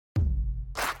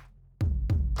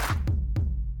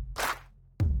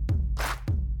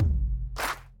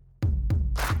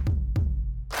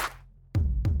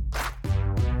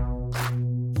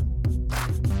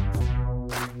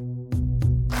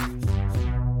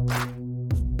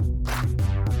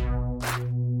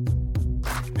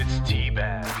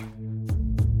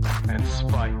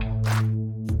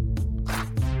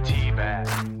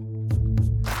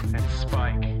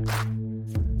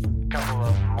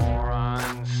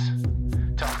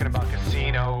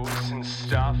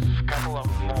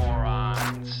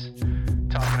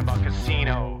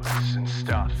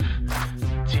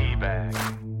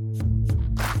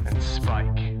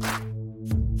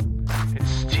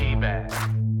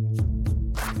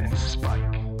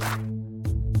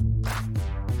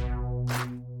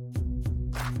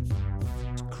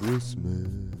Christmas.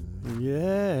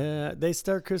 Yeah, they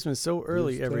start Christmas so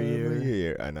early This every time of year.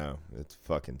 year. I know. It's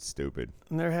fucking stupid.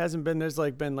 And there's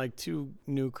been 2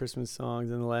 new Christmas songs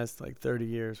in the last 30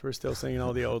 years. We're still singing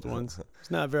all the old ones.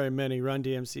 There's not very many. Run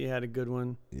DMC had a good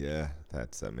one. Yeah,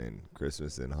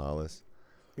 Christmas in Hollis.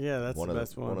 Yeah, that's the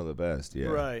best one. One of the best, yeah.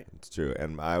 Right. It's true.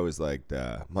 And I was like,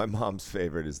 my mom's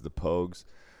favorite is the Pogues,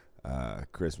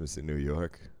 Christmas in New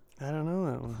York. I don't know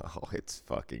that one. Oh, it's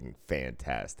fucking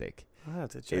fantastic. I'll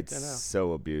have to check It's that out.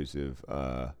 so abusive.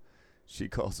 She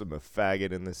calls him a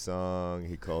faggot in the song.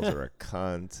 He calls her a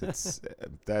cunt.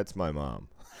 That's my mom.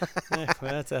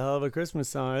 That's a hell of a Christmas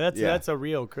song. That's a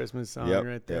real Christmas song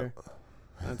right there. Yep.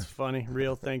 That's funny.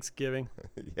 Real Thanksgiving.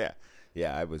 Yeah.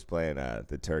 I was playing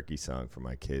the turkey song for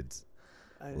my kids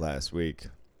last week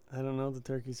I don't know the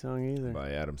turkey song either.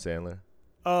 by Adam Sandler.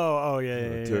 Oh, yeah.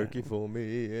 A turkey for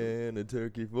me and a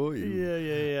turkey for you.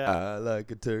 Yeah. I like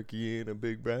a turkey in a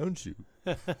big brown shoe.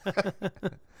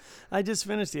 I just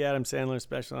finished the Adam Sandler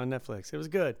special on Netflix. It was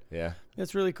good. Yeah.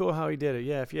 It's really cool how he did it.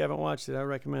 Yeah, if you haven't watched it, I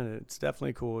recommend it. It's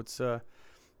definitely cool. It's I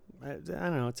don't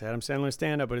know, it's Adam Sandler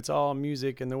stand-up, but it's all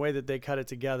music, and the way that they cut it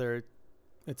together,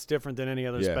 it's different than any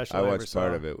other special I ever watched saw.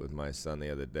 part of it with my son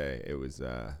the other day. It was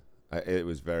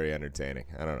very entertaining.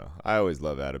 I don't know. I always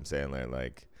love Adam Sandler.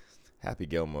 Like, Happy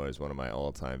Gilmore is one of my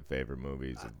all-time favorite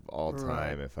movies of all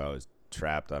time. Right. If I was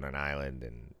trapped on an island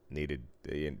and needed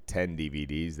 10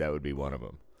 DVDs, that would be one of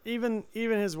them. Even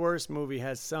his worst movie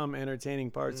has some entertaining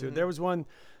parts to it. There was one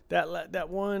that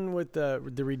one with the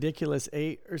Ridiculous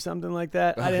 8 or something like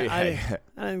that. I didn't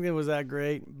think it was that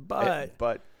great, but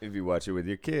if you watch it with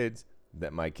your kids,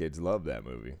 my kids love that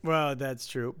movie. Well, that's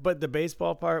true. But the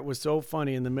baseball part was so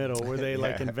funny in the middle where they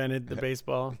invented the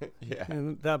baseball. Yeah.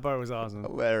 And that part was awesome.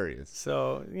 Hilarious.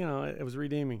 So, it was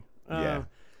redeeming. Yeah.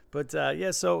 But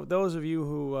so those of you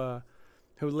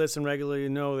who listen regularly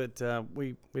know that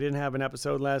we didn't have an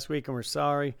episode last week, and we're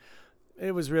sorry.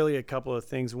 It was really a couple of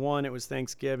things. One, it was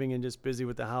Thanksgiving and just busy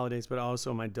with the holidays, but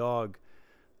also my dog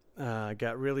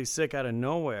got really sick out of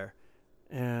nowhere.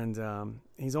 And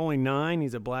he's only 9.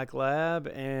 He's a black lab,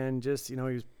 and just, he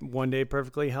was one day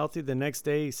perfectly healthy. The next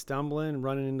day he's stumbling,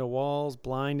 running into walls,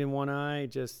 blind in one eye,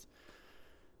 just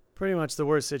pretty much the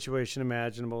worst situation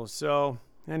imaginable. So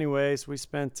anyways, we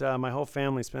spent, my whole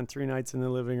family spent 3 nights in the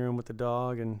living room with the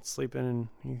dog and sleeping,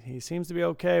 and he seems to be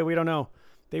okay. We don't know.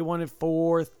 They wanted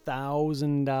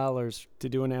 $4,000 to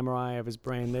do an MRI of his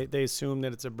brain. They assume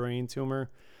that it's a brain tumor,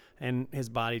 and his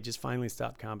body just finally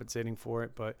stopped compensating for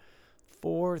it. But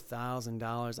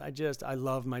 $4,000. I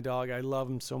love my dog. I love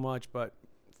him so much, but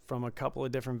from a couple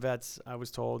of different vets, I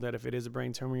was told that if it is a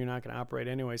brain tumor, you're not going to operate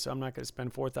anyway. So I'm not going to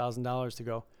spend $4,000 to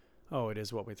go, oh, it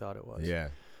is what we thought it was. Yeah.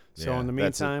 So in the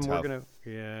meantime, we're going to,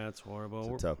 it's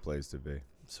horrible. It's a tough place to be.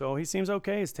 So he seems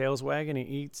okay. His tail's wagging. He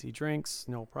eats. He drinks.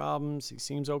 No problems. He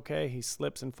seems okay. He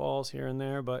slips and falls here and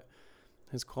there, but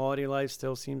his quality of life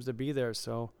still seems to be there.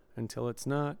 So until it's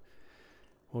not,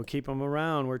 we'll keep him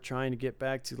around. We're trying to get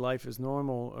back to life as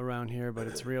normal around here, but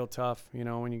it's real tough,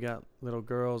 when you got little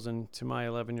girls. And to my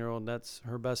 11-year-old, that's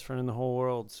her best friend in the whole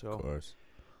world. So of course.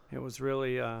 It was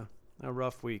really a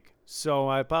rough week. So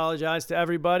I apologize to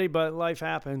everybody, but life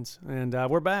happens, and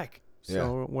we're back.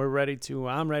 So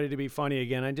I'm ready to be funny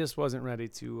again. I just wasn't ready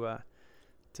to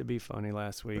be funny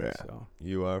last week. Yeah, so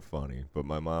you are funny, but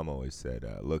my mom always said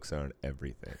looks aren't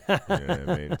everything. You know what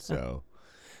I mean? So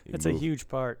it's a huge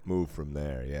part. Move from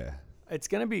there, yeah. It's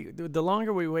going to be, the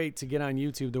longer we wait to get on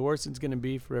YouTube, the worse it's going to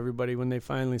be for everybody when they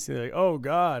finally see, like, oh,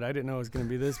 God, I didn't know it was going to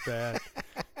be this bad.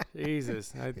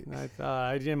 Jesus. I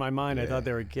thought, in my mind, I thought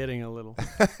they were kidding a little.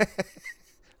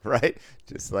 Right?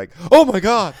 Just like, oh, my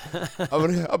God,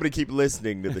 I'm gonna keep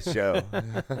listening to the show.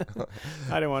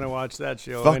 I didn't want to watch that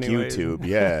show Fuck anyways. YouTube,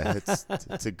 yeah.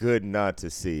 It's a good not to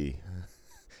see.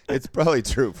 It's probably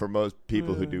true for most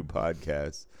people who do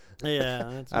podcasts.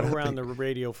 Yeah, we're on the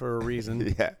radio for a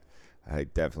reason. Yeah, I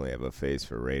definitely have a face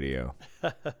for radio.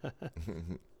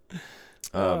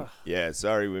 Yeah,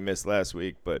 sorry we missed last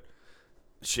week, but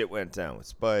shit went down with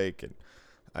Spike, and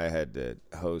I had to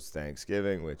host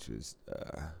Thanksgiving, which was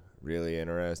really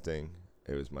interesting.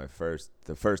 It was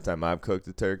the first time I've cooked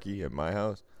a turkey at my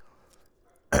house.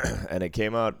 And it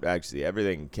came out, actually,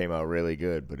 everything came out really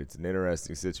good, but it's an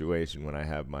interesting situation when I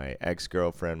have my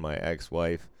ex-girlfriend, my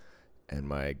ex-wife, and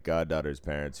my goddaughter's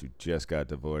parents who just got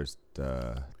divorced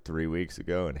 3 weeks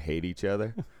ago and hate each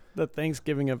other. The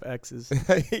Thanksgiving of exes.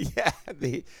 Yeah,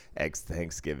 the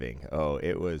ex-Thanksgiving. Oh,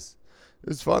 it was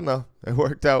fun, though. It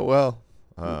worked out well.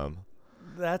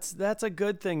 That's a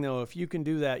good thing, though, if you can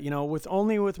do that.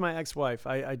 With my ex-wife,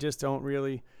 I just don't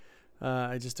really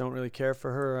I just don't really care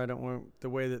for her. I don't want the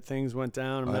way that things went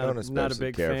down. I don't especially not a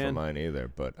big care fan. for mine either,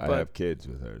 but I have kids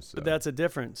with her. So. But that's a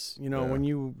difference. You know, when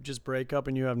you just break up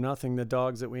and you have nothing, the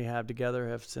dogs that we have together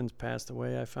have since passed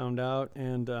away, I found out.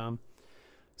 And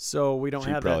so we don't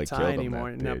have that tie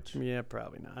anymore. No, yeah,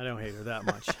 probably not. I don't hate her that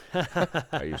much.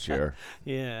 Are you sure?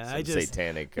 Yeah. Some I just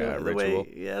satanic ritual.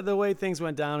 ritual? The way things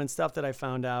went down and stuff that I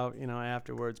found out,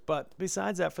 afterwards. But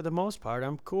besides that, for the most part,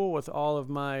 I'm cool with all of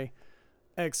my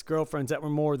ex-girlfriends that were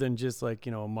more than just like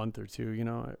a month or two.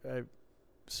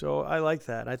 So I like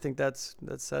that. I think that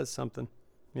says something.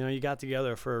 You got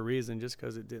together for a reason. Just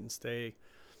because it didn't stay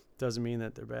doesn't mean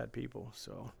that they're bad people.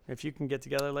 So if you can get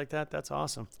together like that, that's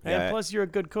awesome. And plus you're a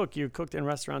good cook. You cooked in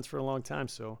restaurants for a long time.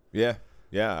 So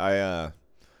everything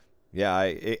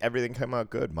came out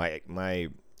good. My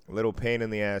little pain in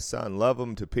the ass son, love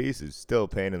him to pieces, still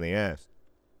pain in the ass.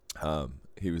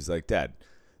 He was like, Dad,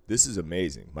 this is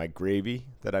amazing. My gravy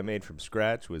that I made from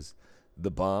scratch was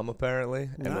the bomb, apparently.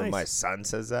 Nice. And when my son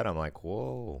says that, I'm like,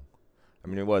 whoa. I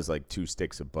mean, it was like 2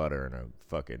 sticks of butter and a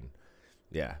fucking,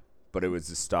 but it was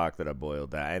the stock that I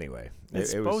boiled that anyway.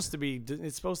 It's supposed to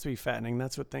be fattening.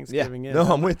 That's what Thanksgiving is. No,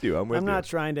 I'm with you. I'm not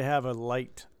trying to have a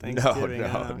light Thanksgiving.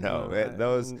 No.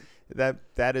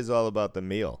 That is all about the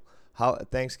meal.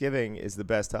 Thanksgiving is the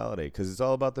best holiday because it's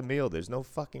all about the meal. There's no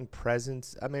fucking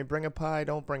presents. I mean, bring a pie,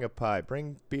 don't bring a pie.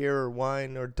 Bring beer or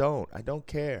wine or don't. I don't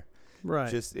care.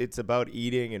 Right. It's about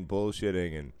eating and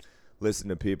bullshitting and listen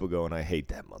to people going, I hate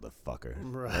that motherfucker.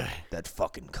 Right. That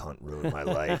fucking cunt ruined my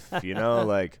life.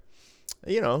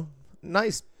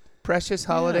 Nice, precious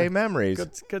holiday memories.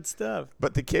 Good stuff.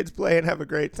 But the kids play and have a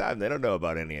great time. They don't know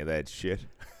about any of that shit.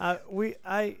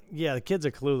 The kids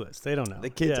are clueless. They don't know. The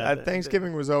kids.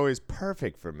 Thanksgiving was always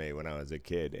perfect for me when I was a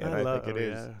kid, and I think it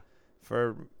is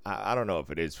for. I don't know if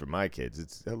it is for my kids.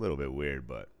 It's a little bit weird,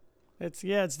 but it's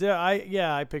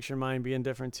I picture mine being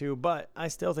different too, but I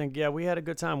still think we had a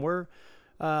good time.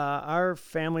 Our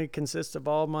family consists of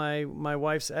all my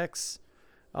wife's ex.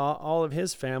 All of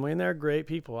his family, and they're great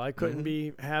people. I couldn't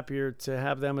be happier to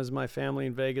have them as my family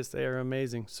in Vegas. They are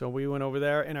amazing. So we went over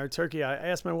there, and our turkey, I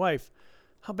asked my wife,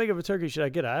 how big of a turkey should I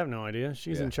get? I have no idea.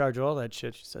 She's in charge of all that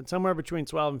shit. She said somewhere between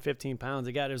 12 and 15 pounds.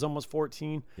 It was almost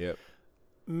 14. Yep.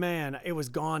 Man, it was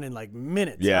gone in like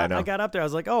minutes. Yeah, I got up there. I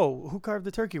was like, oh, who carved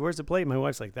the turkey? Where's the plate? My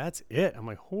wife's like, that's it. I'm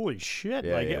like, holy shit.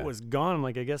 It was gone. I'm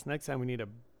like, I guess next time we need a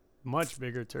much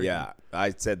bigger turkey. Yeah, I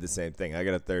said the same thing. I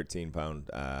got a 13-pound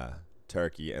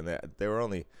turkey, and there were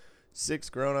only 6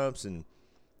 grown-ups and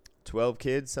 12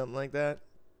 kids, something like that,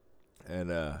 and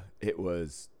it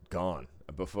was gone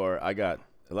before I got.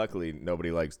 Luckily,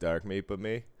 nobody likes dark meat but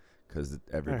me, because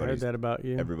everybody's. I heard that about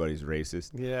you. Everybody's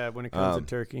racist. Yeah, when it comes to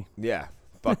turkey. Yeah,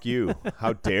 fuck you.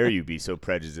 How dare you be so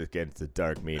prejudiced against the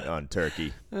dark meat on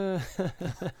turkey?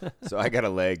 So I got a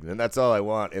leg, and that's all I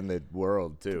want in the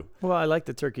world too. Well, I like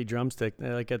the turkey drumstick,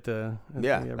 like at the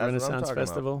Renaissance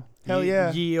Festival. About. Hell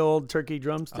yeah, ye old turkey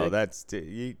drumstick. Oh,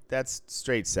 that's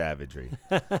straight savagery.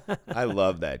 I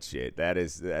love that shit. That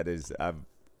is. I've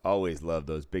always loved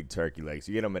those big turkey legs.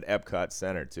 You get them at Epcot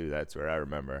Center too. That's where I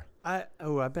remember. I've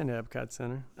been to Epcot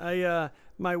Center.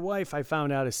 My wife, I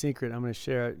found out a secret. I'm going to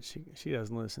share it. She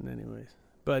doesn't listen anyways.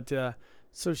 But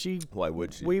so she. Why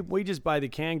would she? We just buy the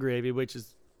canned gravy, which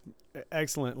is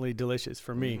excellently delicious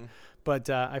for me. But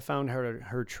I found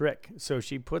her trick. So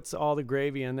she puts all the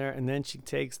gravy in there, and then she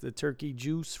takes the turkey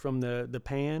juice from the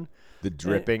pan. The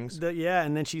drippings?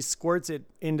 And then she squirts it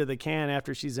into the can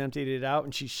after she's emptied it out,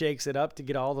 and she shakes it up to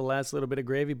get all the last little bit of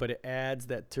gravy, but it adds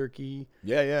that turkey.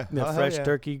 Yeah. The fresh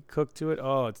turkey cooked to it.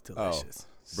 Oh, it's delicious.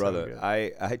 Brother,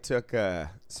 I took the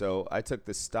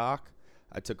stock.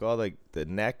 I took all the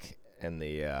neck and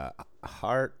the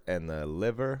heart and the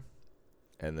liver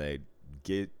and the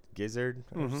gizzard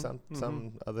or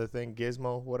some other thing,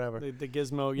 gizmo, whatever. The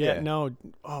gizmo, no.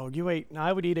 Oh, you ate.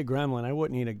 I would eat a gremlin. I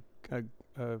wouldn't eat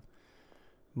a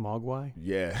mogwai.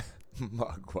 Yeah,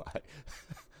 mogwai.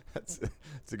 That's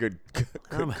a good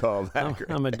call back.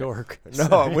 I'm a dork. No,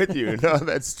 sorry. I'm with you. No,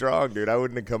 that's strong, dude. I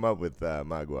wouldn't have come up with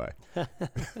mogwai.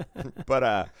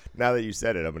 But now that you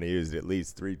said it, I'm going to use it at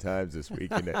least 3 times this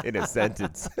week in a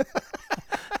sentence.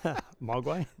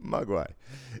 Mogwai? Mogwai.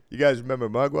 You guys remember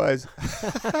mogwais?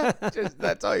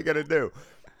 That's all you got to do.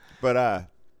 But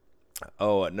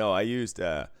no,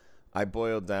 I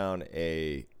boiled down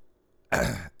a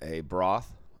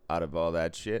broth out of all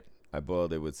that shit. I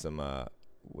boiled it with some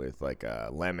with like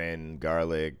lemon,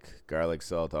 garlic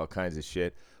salt, all kinds of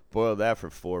shit. Boiled that for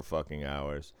 4 fucking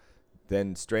hours.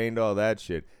 Then strained all that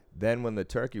shit. Then when the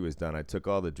turkey was done, I took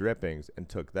all the drippings and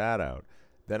took that out.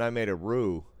 Then I made a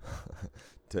roux,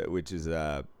 which is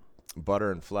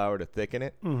butter and flour to thicken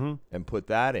it, and put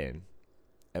that in.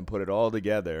 and put it all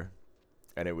together,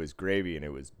 and it was gravy, and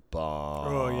it was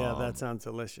bomb. Oh, yeah, that sounds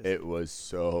delicious. It was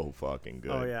so fucking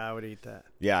good. Oh, yeah, I would eat that.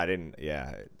 Yeah,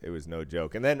 it was no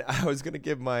joke. And then I was going to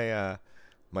give my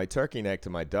my turkey neck to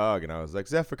my dog, and I was like,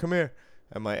 Zephyr, come here.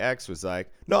 And my ex was like,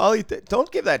 no, I'll eat that.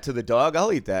 Don't give that to the dog.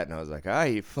 I'll eat that. And I was like,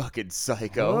 you fucking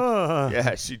psycho.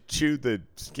 Yeah, she chewed the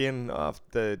skin off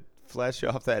the flesh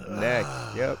off that neck.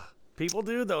 Yep. People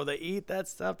do, though. They eat that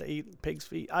stuff. They eat pig's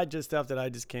feet. Stuff that I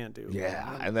just can't do.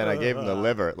 Yeah, and then I gave him the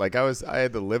liver. Like I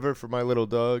had the liver for my little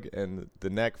dog and the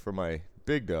neck for my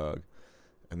big dog.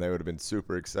 And they would have been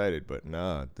super excited, but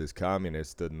nah, this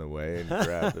communist stood in the way and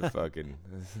grabbed the fucking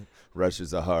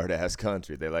Russia's a hard ass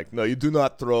country. They're like, no, you do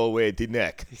not throw away the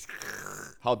neck.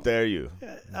 How dare you?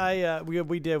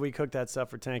 We cooked that stuff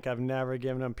for Tank. I've never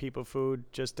given him people food,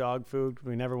 just dog food.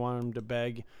 We never wanted him to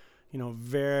beg.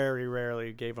 Very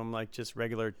rarely gave him like just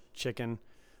regular chicken,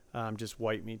 just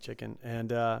white meat chicken. And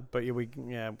but we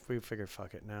figured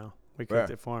fuck it now. We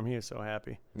cooked it for him. He was so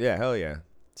happy. Yeah, hell yeah.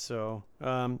 So,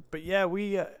 but yeah,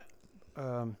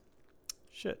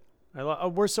 shit.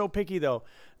 We're so picky though.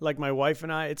 Like my wife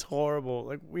and I, it's horrible.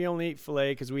 Like we only eat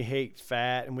filet because we hate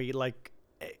fat, and we like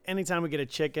anytime we get a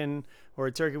chicken or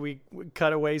a turkey, we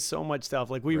cut away so much stuff.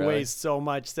 Like we waste so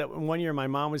much that one year my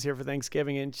mom was here for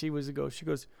Thanksgiving, and she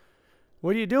goes,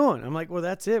 what are you doing? I'm like, well,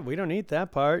 that's it. We don't eat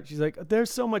that part. She's like,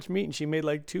 there's so much meat. And she made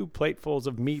like 2 platefuls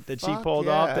of meat that she pulled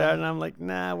off that. And I'm like,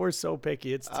 nah, we're so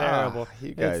picky. It's terrible.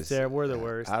 You guys, we're the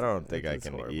worst. I don't think I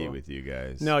can eat with you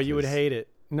guys. No, you would hate it.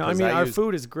 No, I mean, our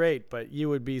food is great, but you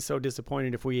would be so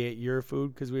disappointed if we ate your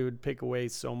food because we would pick away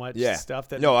so much stuff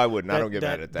that. No, I wouldn't. I don't get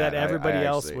mad at that. That everybody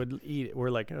else would eat it. We're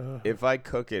like, ugh. If I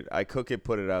cook it,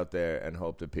 put it out there, and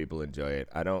hope that people enjoy it.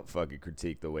 I don't fucking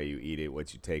critique the way you eat it,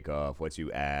 what you take off, what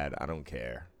you add. I don't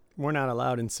care. We're not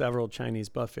allowed in several Chinese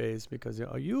buffets because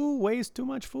you waste too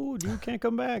much food. You can't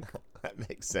come back. That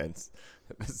makes sense.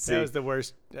 See, that was the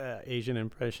worst Asian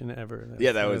impression ever.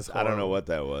 That was I don't know what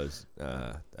that was.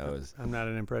 I'm not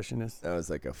an impressionist. That was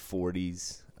like a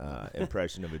 40s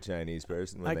impression of a Chinese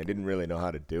person when they didn't really know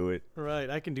how to do it. Right.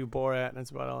 I can do Borat, and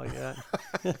that's about all I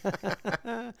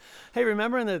got. Hey,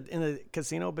 remember in the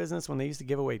casino business when they used to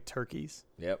give away turkeys?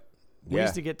 Yep. We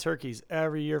used to get turkeys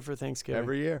every year for Thanksgiving.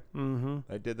 Every year. Mm-hmm.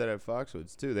 I did that at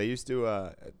Foxwoods, too. They used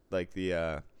to, like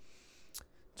the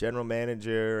general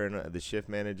manager and the shift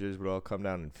managers would all come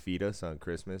down and feed us on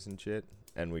Christmas and shit.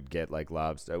 And we'd get, like,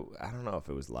 lobster. I don't know if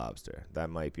it was lobster. That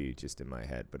might be just in my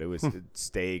head. But it was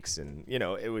steaks and,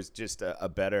 it was just a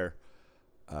better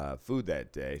food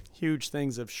that day. Huge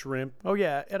things of shrimp. Oh,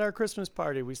 yeah. At our Christmas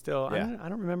party, we still... Yeah. I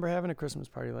don't remember having a Christmas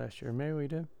party last year. Maybe we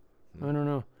did. I don't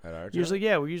know. At our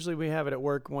Usually we have it at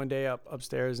work one day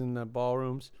upstairs in the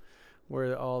ballrooms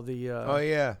where all the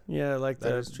like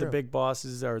the big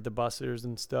bosses are the bussers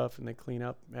and stuff, and they clean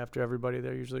up after everybody.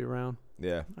 They're usually around.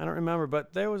 Yeah. I don't remember,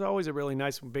 but there was always a really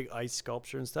nice big ice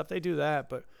sculpture and stuff. They do that,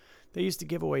 but they used to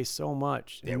give away so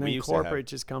much. Yeah, and then corporate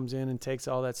just comes in and takes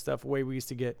all that stuff away. We used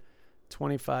to get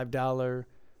 $25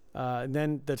 and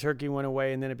then the turkey went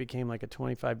away, and then it became like a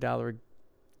 $25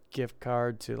 gift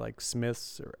card to like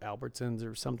Smith's or Albertsons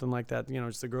or something like that,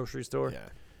 just the grocery store. Yeah.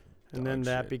 And then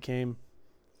that became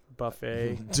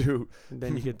buffet. And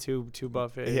then you get two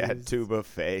buffets. Yeah, 2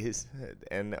 buffets.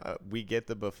 And we get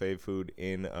the buffet food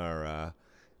in our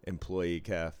employee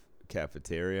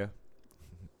cafeteria.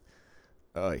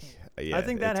 Oh, yeah. I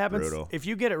think that happens. Brutal. If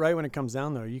you get it right when it comes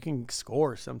down, though, you can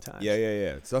score sometimes.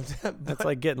 Yeah. Sometimes that's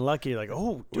like getting lucky. Like,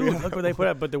 oh, dude, look what they put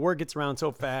up. But the word gets around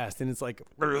so fast, and it's like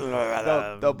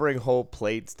they'll bring whole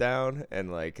plates down and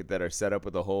like that are set up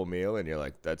with a whole meal, and you're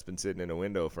like, that's been sitting in a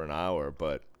window for an hour,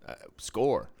 but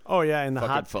score. Oh yeah, in the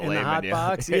hot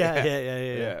box.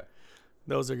 Yeah.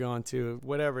 Those are gone too.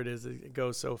 Whatever it is, it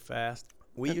goes so fast.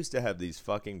 We used to have these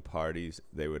fucking parties.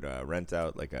 They would rent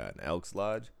out like an Elks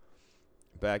Lodge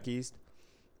back east,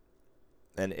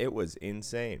 and it was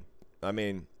insane. I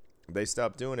mean, they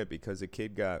stopped doing it because a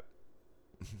kid got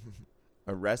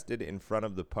arrested in front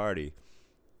of the party,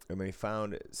 and they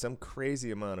found some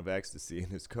crazy amount of ecstasy in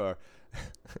his car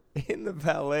in the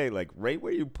valet, like right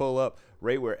where you pull up,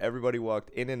 right where everybody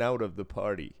walked in and out of the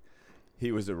party.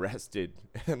 He was arrested,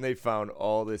 and they found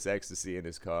all this ecstasy in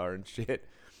his car and shit.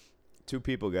 2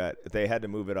 people they had to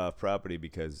move it off property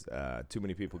because too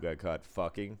many people got caught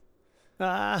fucking.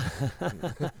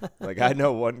 Like I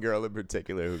know one girl in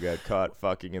particular who got caught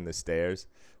fucking in the stairs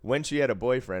when she had a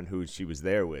boyfriend who she was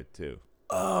there with too.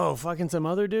 Oh, fucking some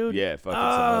other dude? Yeah, fucking some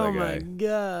other guy. Oh my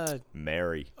god.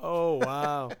 Mary. Oh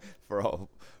wow.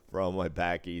 For all my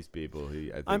back east people,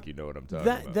 I think you know what I'm talking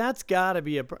about. That's got to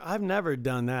be I've never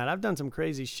done that. I've done some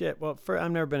crazy shit. Well,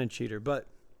 I've never been a cheater, but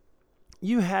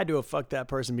you had to have fucked that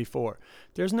person before.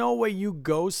 There's no way you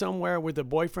go somewhere with a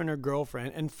boyfriend or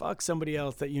girlfriend and fuck somebody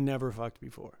else that you never fucked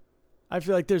before. I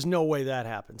feel like there's no way that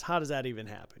happens. How does that even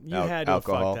happen? You had to have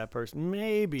fucked that person.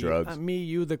 Maybe. Drugs. Me,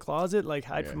 you, the closet, like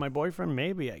hide from my boyfriend?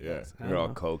 Maybe, I guess. You're all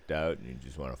coked out and you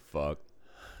just want to fuck.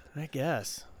 I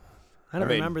guess. I don't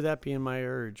remember that being my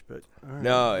urge, but...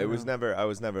 No, it was never... I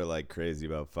was never, like, crazy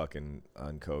about fucking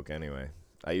on coke anyway.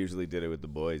 I usually did it with the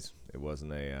boys. It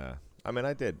wasn't a... I mean,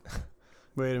 I did...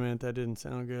 Wait a minute, that didn't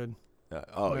sound good.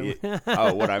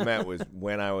 What I meant was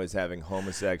when I was having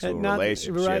homosexual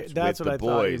relationships with the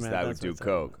boys, I would do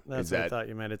coke. That's what I thought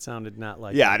you meant. It sounded not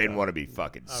like... Yeah, I didn't want to be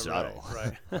fucking subtle.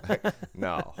 Right.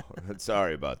 No,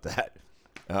 sorry about that.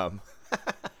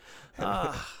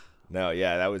 No,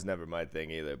 yeah, that was never my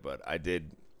thing either. But I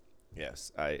did,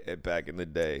 yes, back in the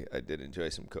day, I did enjoy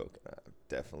some coke.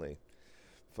 Definitely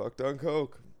fucked on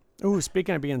coke. Ooh,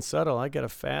 speaking of being subtle, I got a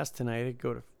fast tonight. I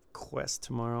go to Quest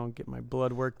tomorrow and get my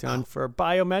blood work done for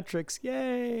biometrics.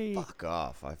 Yay! Fuck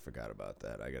off. I forgot about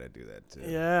that. I got to do that too.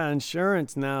 Yeah,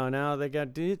 insurance now. Now they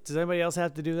got... Does anybody else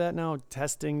have to do that now?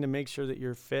 Testing to make sure that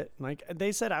you're fit? Like,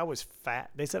 they said I was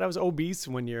fat. They said I was obese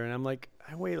one year, and I'm like,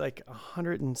 I weigh like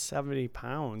 170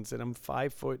 pounds, and I'm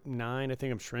 5'9". I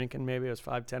think I'm shrinking. Maybe I was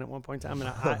 5'10" at one point in time,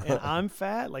 and I'm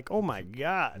fat? Like, oh my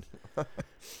God.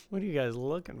 What are you guys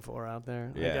looking for out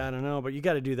there? Yeah. Like, I don't know, but you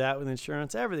got to do that with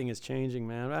insurance. Everything is changing,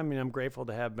 man. I mean, I'm grateful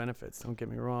to have benefits. Don't get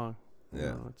me wrong.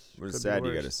 Yeah. It's sad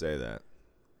you got to say that.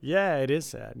 Yeah, it is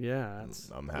sad. Yeah.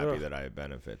 I'm happy that I have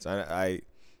benefits. I'm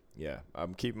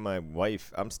keeping my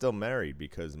wife. I'm still married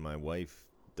because my wife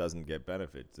doesn't get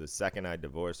benefits. The second I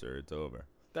divorce her, it's over.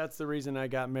 That's the reason I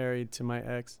got married to my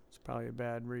ex. It's probably a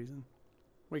bad reason.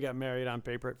 We got married on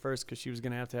paper at first because she was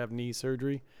going to have knee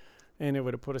surgery, and it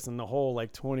would have put us in the hole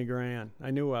like $20,000.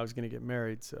 I knew I was going to get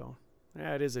married, so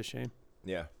yeah, it is a shame.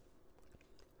 Yeah.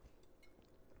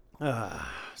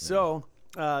 So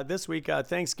this week,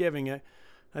 Thanksgiving,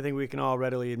 I think we can all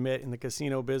readily admit in the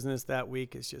casino business that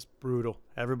week is just brutal.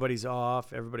 Everybody's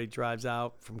off. Everybody drives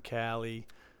out from Cali.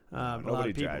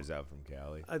 Nobody drives out from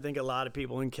Cali. I think a lot of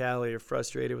people in Cali are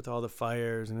frustrated with all the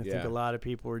fires, and I think a lot of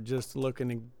people were just looking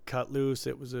to cut loose.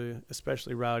 It was a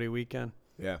especially rowdy weekend.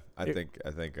 Yeah, I think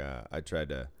I tried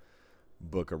to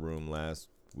book a room last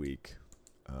week,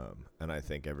 and I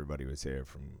think everybody was here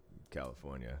from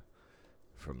California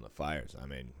from the fires. I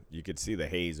mean, you could see the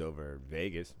haze over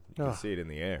Vegas. You could see it in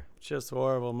the air. Just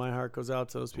horrible. My heart goes out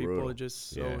to those people. Brutal.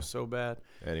 It's just so bad.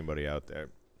 Anybody out there,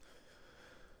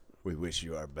 we wish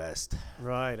you our best.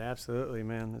 Right, absolutely,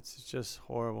 man. It's just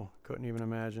horrible. Couldn't even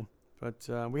imagine. But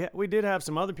we did have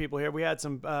some other people here. We had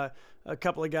a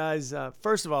couple of guys.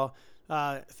 First of all,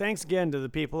 thanks again to the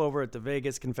people over at the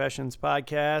Vegas Confessions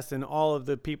podcast and all of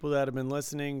the people that have been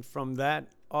listening from that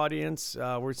audience.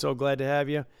 We're so glad to have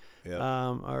you. Yeah.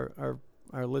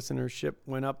 Our listenership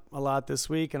went up a lot this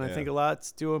week, and I think a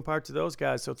lot's due in part to those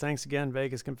guys. So thanks again,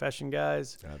 Vegas Confession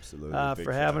guys. Absolutely.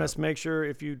 For having us. Make sure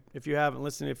if you haven't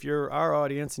listened, if you're our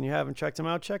audience and you haven't checked them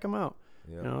out, check them out.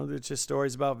 Yep. You know, it's just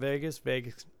stories about Vegas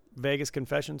Vegas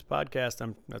Confessions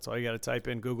podcast. That's all you got to type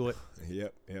in. Google it.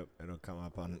 Yep. It'll come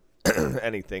up on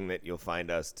anything that you'll find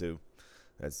us to.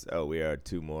 We are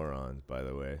two morons, by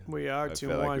the way. We are two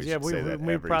morons. Like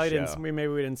we probably didn't. Maybe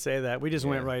we didn't say that. We just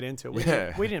went right into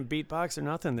it. We didn't beatbox or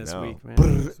nothing this week,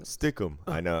 man. Stick 'em.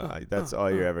 I know. That's all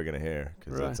you're ever gonna hear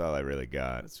because that's all I really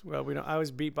got. I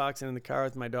was beatboxing in the car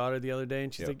with my daughter the other day,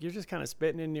 and she's like, "You're just kind of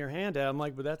spitting in your hand." I'm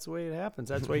like, "But that's the way it happens.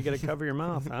 That's why you got to cover your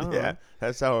mouth." I don't know.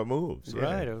 That's how it moves.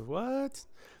 Right? What?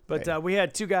 But we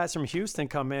had two guys from Houston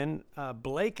come in,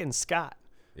 Blake and Scott.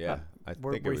 Yeah. I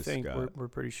think it was Scott. We're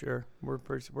pretty sure. We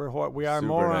are Super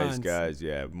morons. Nice guys,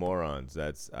 yeah, morons.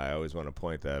 I always want to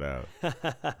point that out.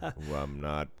 Well, I'm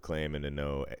not claiming to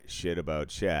know shit about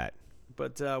chat.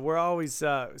 But we're always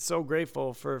so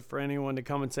grateful for anyone to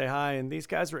come and say hi. And these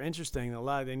guys were interesting.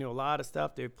 They knew a lot of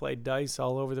stuff. They played dice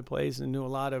all over the place and knew a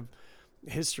lot of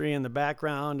history and the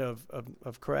background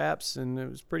of craps. And it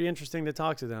was pretty interesting to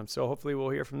talk to them. So hopefully we'll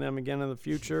hear from them again in the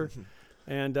future.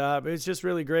 And it's just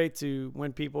really great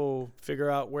when people figure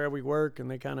out where we work and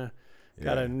they kind of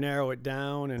got to narrow it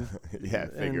down and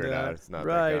figure it out. It's not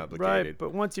that complicated. Right.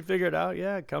 But once you figure it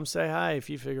out, come say hi. If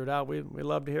you figure it out, we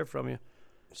love to hear from you.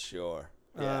 Sure.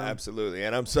 Yeah, absolutely.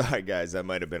 And I'm sorry, guys. I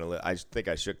might have been I think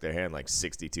I shook their hand like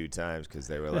 62 times because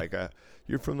they were like,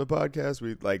 "You're from the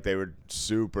podcast." They were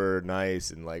super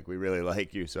nice and we really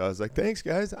like you. So I was like, "Thanks,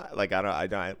 guys." I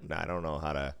don't know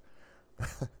how to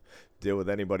deal with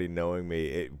anybody knowing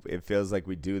me. It feels like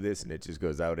we do this and it just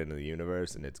goes out into the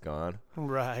universe and it's gone.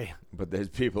 Right. But there's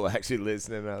people actually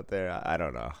listening out there. I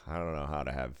don't know. I don't know how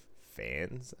to have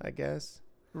fans, I guess.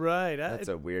 Right. That's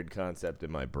a weird concept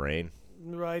in my brain.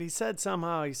 Right. He said,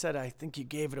 I think you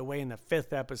gave it away in the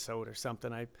 5th episode or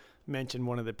something. I mentioned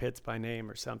one of the pits by name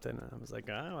or something. And I was like,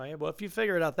 oh, well, if you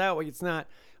figure it out that way, it's not.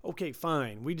 Okay,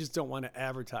 fine. We just don't want to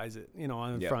advertise it,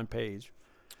 on the front page.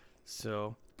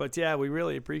 So, but yeah, we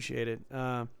really appreciate it.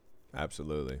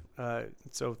 Absolutely.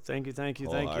 So thank you.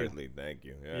 Wholeheartedly, thank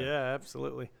you. Yeah,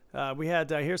 absolutely. We had,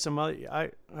 here's some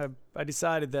other, I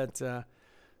decided that,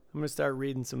 I'm going to start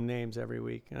reading some names every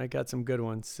week, and I got some good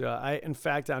ones. In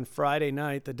fact, on Friday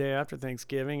night, the day after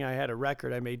Thanksgiving, I had a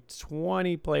record. I made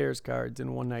 20 players cards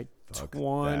in one night. Fuck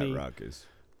 20 that ruckus.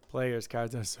 players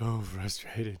cards. I'm so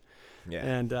frustrated. Yeah.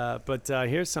 And but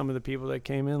here's some of the people that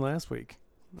came in last week.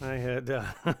 I had the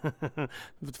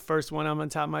first one on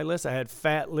top of my list. I had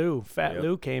Fat Lou.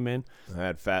 Lou came in. I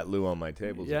had Fat Lou on my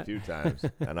tables a few times,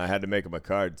 and I had to make him a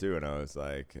card too. And I was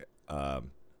like,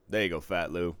 there you go,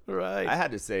 Fat Lou. Right. I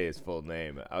had to say his full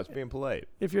name. I was being polite.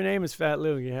 If your name is Fat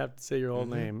Lou, you have to say your whole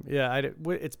name. Yeah,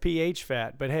 it's PH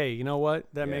Fat, but hey, you know what?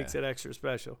 That makes it extra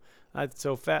special.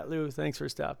 So Fat Lou, thanks for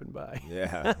stopping by.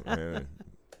 Yeah.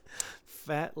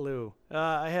 Fat Lou.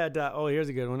 I had, here's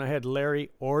a good one. I had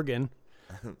Larry Organ.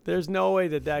 There's no way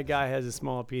that guy has a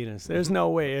small penis. There's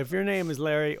no way. If your name is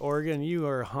Larry Organ, you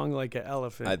are hung like an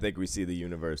elephant. I think we see the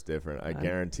universe different. I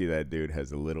guarantee that dude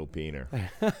has a little peener.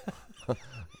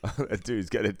 That dude's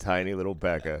got a tiny little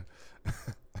pecker.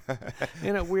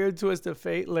 In a weird twist of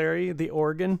fate, Larry the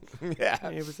Organ.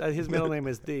 Yeah. His middle name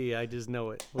is D. I just know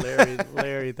it.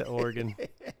 Larry the Organ.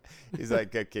 He's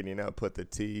like, can you not put the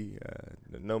T,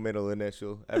 no middle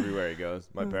initial, everywhere he goes.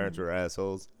 My parents were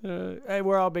assholes. Hey,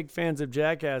 we're all big fans of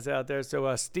Jackass out there.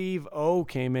 So Steve O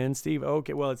came in. Steve O.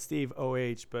 Well, it's Steve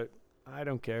O.H., but I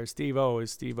don't care. Steve O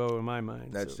is Steve O in my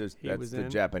mind. That's so that's the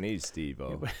Japanese Steve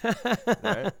O.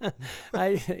 Right?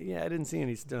 I didn't see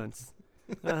any stunts.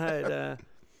 I had,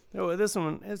 this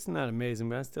one, it's not amazing,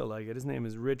 but I still like it. His name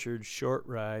is Richard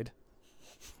Shortride.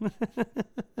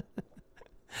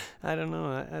 I don't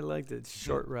know. I liked it.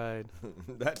 Short Ride.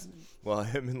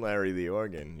 Him and Larry the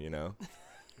Organ,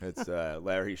 It's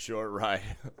Larry Short Ride.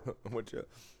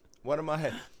 One of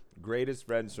my greatest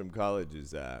friends from college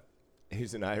is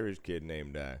he's an Irish kid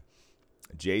named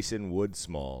Jason Wood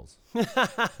Smalls.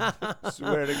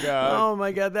 Swear to God. Oh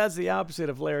my God, that's the opposite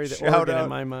of Larry the Organ in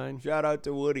my mind. Shout out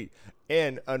to Woody.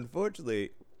 And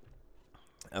unfortunately,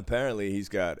 apparently he's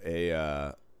got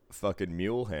a fucking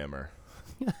mule hammer.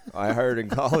 I heard in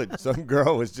college some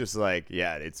girl was just like,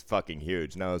 yeah, it's fucking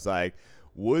huge. And I was like,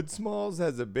 Wood Smalls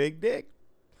has a big dick?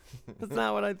 That's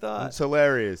not what I thought. It's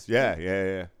hilarious.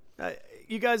 Yeah.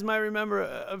 You guys might remember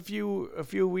a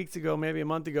few weeks ago, maybe a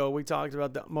month ago, we talked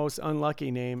about the most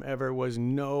unlucky name ever was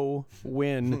No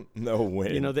Win. No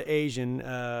Win. The Asian,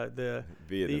 the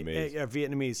Vietnamese.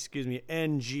 Vietnamese, excuse me,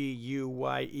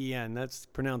 Nguyen. That's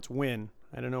pronounced Win.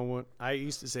 I don't know what I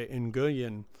used to say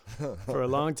Nguyen for a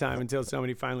long time until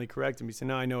somebody finally corrected me. So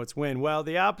now I know it's Win. Well,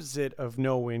 the opposite of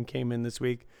No Win came in this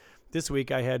week. This week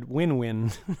I had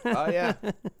Win-Win. Oh, yeah.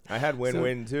 I had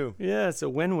Win-Win, too. Yeah, so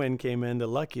Win-Win came in, the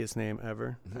luckiest name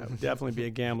ever. I would definitely be a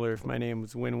gambler if my name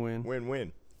was Win-Win.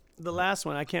 Win-Win. The last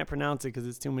one, I can't pronounce it because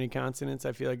it's too many consonants.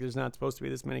 I feel like there's not supposed to be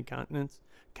this many continents.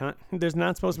 There's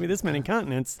not supposed to be this many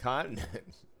continents.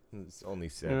 Continents? It's only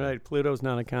 7. All right, Pluto's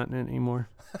not a continent anymore.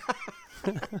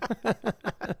 I'm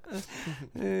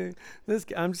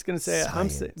just going to say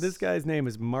it. This guy's name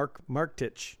is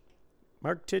Marktich.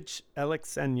 Marktich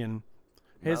Alexanian.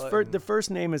 The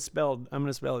first name is spelled, I'm going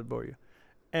to spell it for you.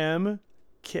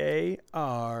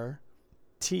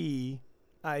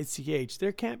 MKRTICH.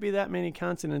 There can't be that many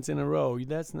consonants in a row.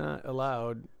 That's not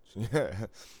allowed.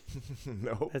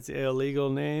 No. That's an illegal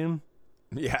name.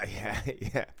 Yeah.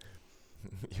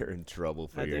 You're in trouble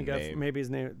for your name. Maybe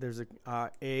his name, there's a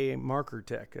Marker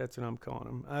Tech. That's what I'm calling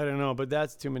him. I don't know, but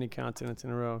that's too many consonants in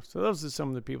a row. So those are some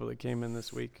of the people that came in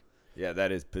this week. Yeah,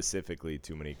 that is specifically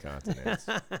too many consonants.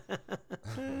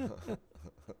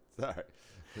 Sorry.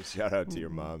 Shout out to your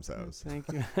mom's house. Thank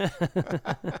you.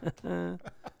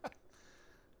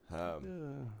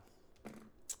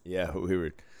 Yeah, we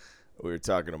were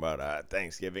talking about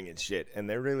Thanksgiving and shit, and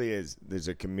there's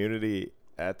a community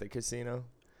at the casino,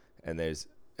 and there's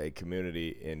a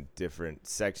community in different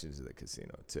sections of the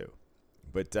casino too.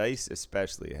 But Dice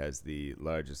especially has the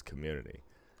largest community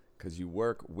because you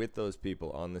work with those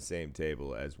people on the same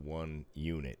table as one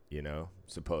unit,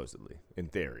 supposedly, in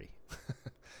theory.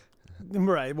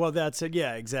 Right. Well, that's it.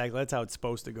 Yeah, exactly. That's how it's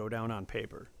supposed to go down on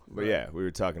paper. But yeah, we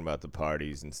were talking about the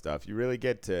parties and stuff. You really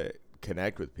get to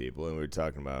connect with people, and we were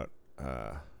talking about,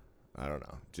 I don't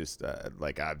know, just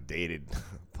like I've dated a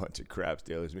bunch of crap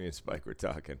dealers. Me and Spike were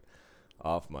talking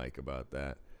off mic about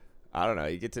that. I don't know.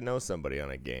 You get to know somebody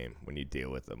on a game when you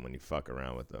deal with them, when you fuck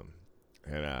around with them.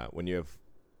 And when you have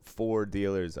 4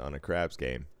 dealers on a craps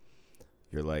game,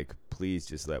 you're like, please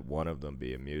just let one of them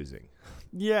be amusing.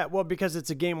 Yeah, well, because it's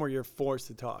a game where you're forced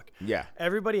to talk. Yeah.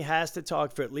 Everybody has to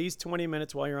talk for at least 20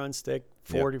 minutes while you're on stick,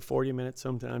 40 minutes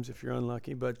sometimes if you're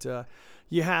unlucky. But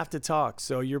you have to talk.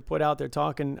 So you're put out there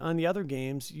talking. On the other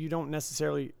games, you don't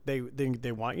necessarily –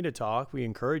 they want you to talk. We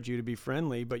encourage you to be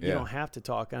friendly, but you don't have to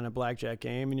talk on a blackjack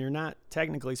game, and you're not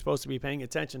technically supposed to be paying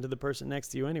attention to the person next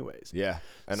to you anyways. Yeah.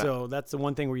 And so that's the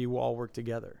one thing where you all work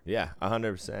together. Yeah,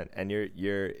 100%. And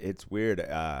it's weird.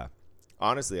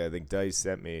 Honestly, I think Dice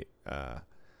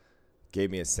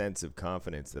gave me a sense of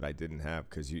confidence that I didn't have,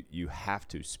 because you have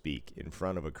to speak in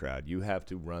front of a crowd. You have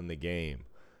to run the game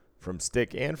from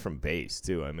stick and from base,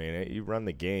 too. I mean, you run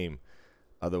the game.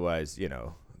 Otherwise,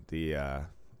 the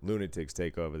lunatics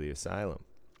take over the asylum.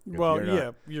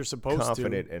 Well, you're supposed to.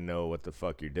 Confident and know what the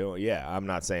fuck you're doing. Yeah, I'm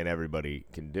not saying everybody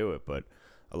can do it, but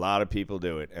a lot of people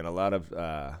do it. And a lot of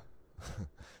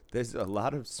there's a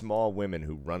lot of small women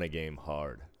who run a game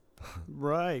hard.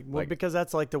 Right. Well, because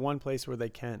that's like the one place where they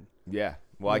can. Yeah.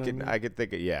 Well, I could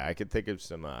think of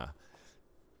some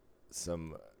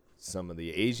of the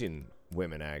Asian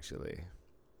women actually.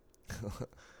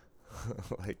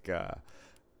 Like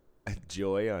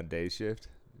Joy on Day Shift.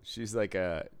 She's like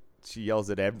she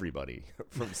yells at everybody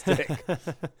from stick.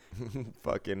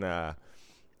 Fucking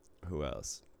who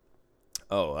else?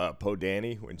 Oh, Po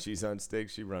Danny, when she's on stick,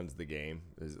 she runs the game.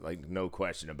 There's like no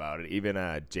question about it. Even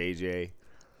JJ,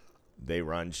 they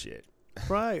run shit.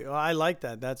 Right. Well, I like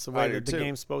that. That's the way that the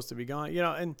game's supposed to be going.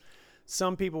 And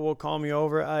some people will call me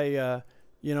over.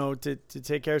 To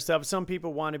take care of stuff. Some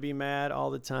people want to be mad all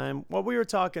the time. Well, we were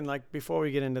talking, like, before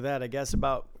we get into that, I guess,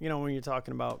 about, when you're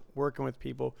talking about working with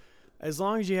people, as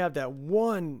long as you have that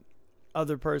one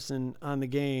other person on the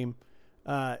game,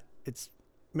 it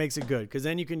makes it good, because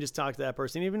then you can just talk to that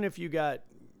person. Even if you got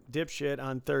dipshit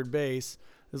on third base,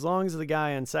 as long as the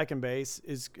guy on second base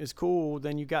is cool,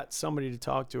 then you got somebody to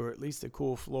talk to, or at least a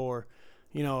cool floor.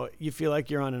 You feel like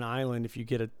you're on an island if you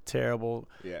get a terrible,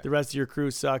 the rest of your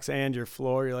crew sucks and your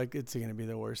floor, you're like, it's going to be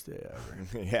the worst day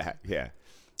ever. Yeah.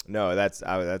 No, that's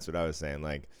what I was saying.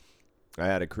 Like, I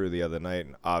had a crew the other night,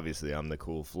 and obviously I'm the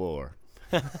cool floor.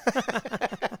 We're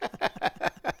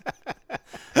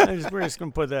just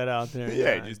going to put that out there.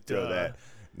 Yeah, just throw that.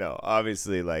 No,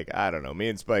 obviously, like, I don't know. Me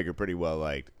and Spike are pretty well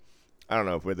liked. I don't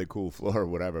know if we're the cool floor or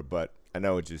whatever, but I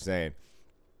know what you're saying.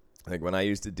 Like, when I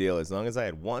used to deal, as long as I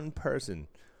had one person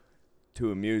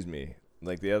to amuse me,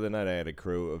 like the other night I had a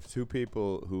crew of 2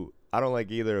 people who I don't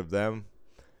like either of them,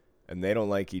 and they don't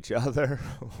like each other,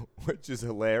 which is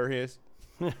hilarious.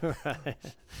 Right.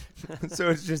 So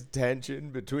it's just tension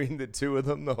between the 2 of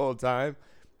them the whole time,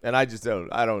 and I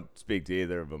don't speak to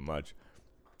either of them much.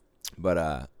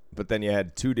 But then you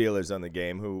had 2 dealers on the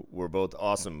game who were both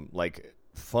awesome, like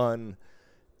fun,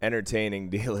 entertaining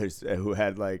dealers who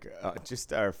had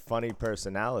just our funny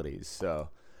personalities. So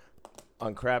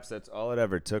on craps, that's all it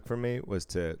ever took for me, was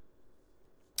to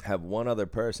have one other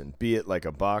person, be it like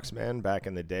a box man back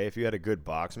in the day. If you had a good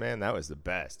box man, that was the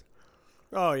best.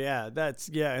 Oh yeah,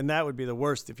 and that would be the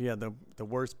worst if you had the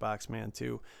worst box man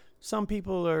too. Some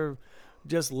people are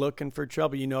just looking for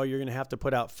trouble. You're gonna have to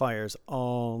put out fires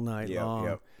all night long.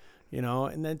 Yep.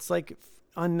 And that's like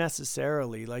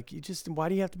unnecessarily, like, why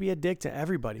do you have to be a dick to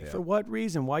everybody? For what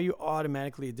reason? Why are you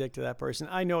automatically a dick to that person?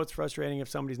 I know it's frustrating if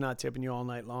somebody's not tipping you all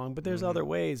night long, but there's other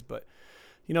ways. But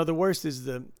the worst is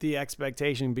the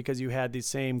expectation, because you had the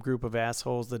same group of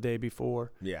assholes the day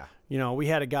before. We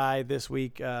had a guy this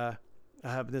week,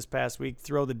 this past week,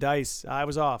 throw the dice. I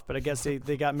was off, but I guess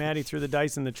they got mad. He threw the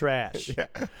dice in the trash.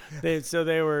 They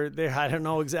I don't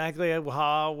know exactly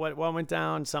what went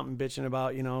down. Something bitching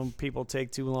about, people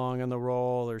take too long on the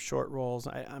roll or short rolls.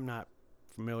 I'm not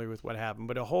familiar with what happened,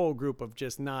 but a whole group of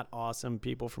just not awesome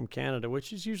people from Canada,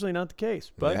 which is usually not the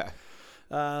case. But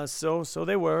so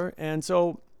they were, and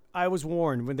so I was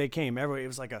warned when they came. It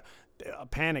was like a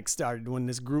panic started when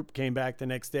this group came back the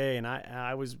next day, and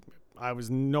I was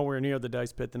nowhere near the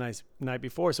dice pit the night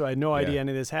before, so I had no idea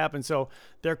any of this happened. So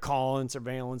they're calling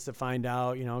surveillance to find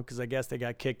out, because I guess they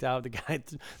got kicked out. The guy,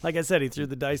 like I said, he threw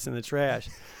the dice in the trash.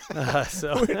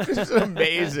 Which is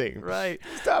amazing. Right.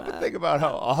 Stop and think about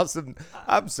how awesome.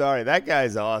 I'm sorry, that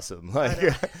guy's awesome.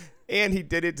 And he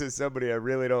did it to somebody I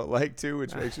really don't like too,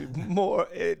 which makes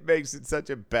it makes it such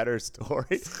a better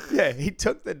story. Yeah, he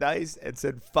took the dice and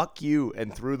said, "Fuck you,"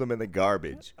 and threw them in the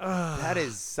garbage. That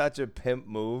is such a pimp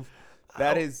move.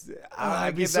 That is,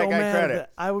 I give that guy credit.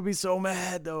 I would be so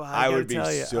mad, though. I would be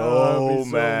so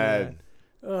mad.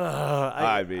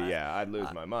 I'd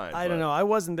lose my mind. I don't know. I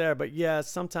wasn't there, but yeah,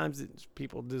 sometimes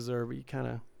people deserve it. You kind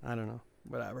of, I don't know,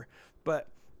 whatever. But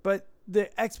the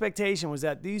expectation was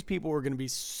that these people were going to be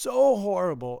so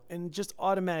horrible and just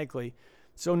automatically.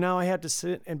 So now I had to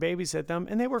sit and babysit them,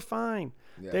 and they were fine.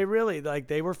 Yeah. They really,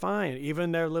 they were fine.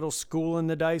 Even their little school in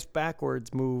the dice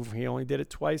backwards move, he only did it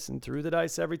twice and threw the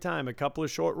dice every time. A couple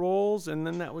of short rolls, and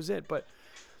then that was it. But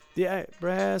the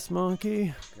brass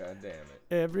monkey. God damn it.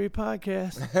 Every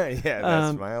podcast. Yeah,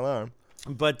 that's my alarm.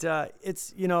 But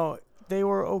it's, they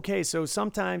were okay. So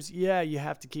sometimes, yeah, you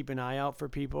have to keep an eye out for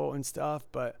people and stuff.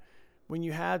 But when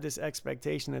you have this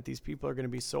expectation that these people are going to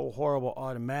be so horrible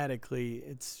automatically,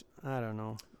 it's, I don't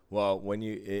know. Well, when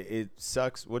it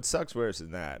sucks. What sucks worse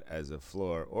than that, as a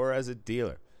floor or as a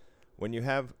dealer, when you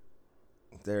have,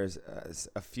 there's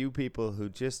a few people who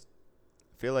just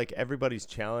feel like everybody's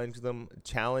challenging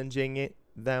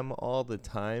them all the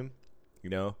time,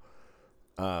 so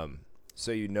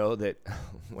that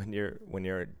when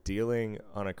you're dealing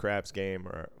on a craps game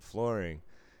or flooring,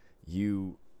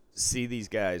 you see these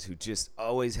guys who just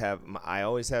always have. I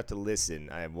always have to listen.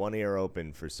 I have one ear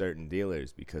open for certain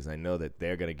dealers because I know that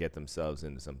they're gonna get themselves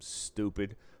into some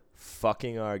stupid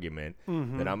fucking argument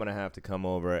that I'm gonna have to come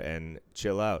over and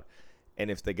chill out.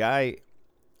 And if the guy,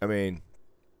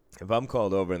 if I'm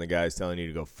called over and the guy's telling you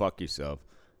to go fuck yourself,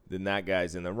 then that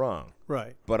guy's in the wrong.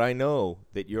 Right. But I know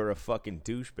that you're a fucking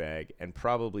douchebag and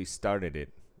probably started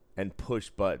it and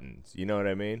pushed buttons. You know what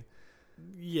I mean?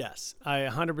 Yes, I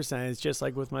 100%. It's just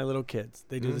like with my little kids.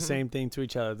 They do the same thing to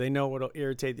each other. They know what'll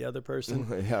irritate the other person.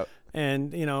 Yep.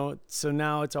 And, so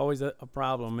now it's always a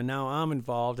problem. And now I'm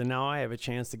involved, and now I have a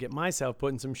chance to get myself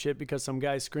put in some shit because some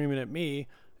guy's screaming at me.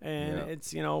 And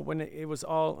it's, when it was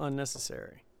all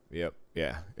unnecessary. Yep.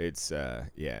 Yeah. It's,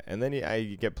 And then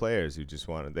you get players who just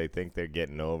they think they're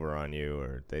getting over on you,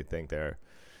 or they think they're,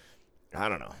 I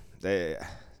don't know. They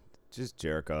just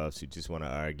jerk-offs who just want to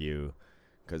argue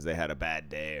because they had a bad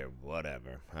day or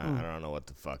whatever. I don't know what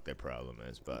the fuck their problem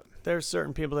is, but there's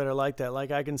certain people that are like that.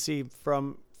 Like I can see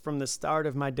from the start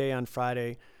of my day on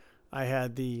Friday, I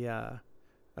had you're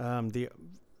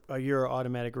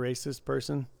automatic racist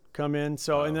person come in.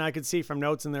 So, and then I could see from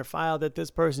notes in their file that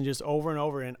this person just over and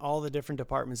over in all the different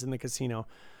departments in the casino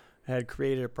had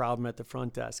created a problem at the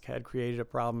front desk, had created a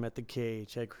problem at the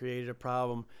cage, had created a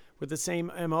problem with the same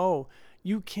MO.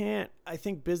 I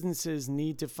think businesses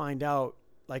need to find out,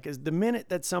 like, as the minute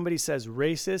that somebody says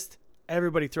racist,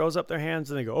 everybody throws up their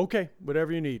hands and they go, okay,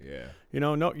 whatever you need. Yeah.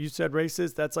 No, you said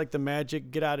racist. That's like the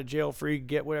magic get out of jail free,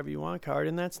 get whatever you want card.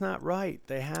 And that's not right.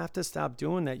 They have to stop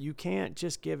doing that. You can't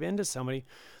just give in to somebody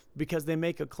because they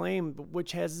make a claim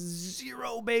which has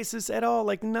zero basis at all,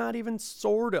 like not even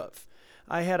sort of.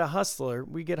 I had a hustler.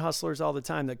 We get hustlers all the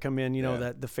time that come in,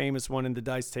 that the famous one in the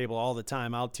dice table all the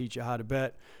time. I'll teach you how to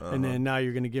bet. And then now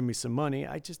you're going to give me some money.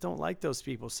 I just don't like those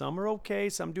people. Some are okay.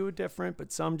 Some do it different,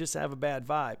 but some just have a bad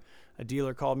vibe. A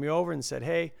dealer called me over and said,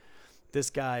 hey, this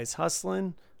guy's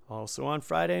hustling also on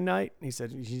Friday night. He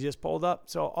said, he just pulled up.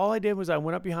 So all I did was I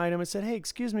went up behind him and said, hey,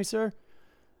 excuse me, sir.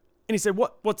 And he said,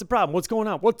 what's the problem? What's going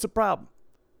on? What's the problem?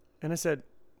 And I said,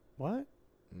 what?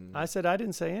 I said, I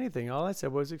didn't say anything. All I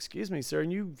said was, excuse me, sir.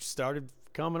 And you started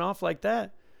coming off like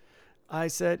that. I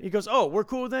said, he goes, oh, we're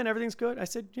cool then? Everything's good? I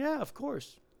said, yeah, of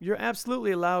course. You're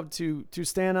absolutely allowed to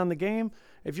stand on the game.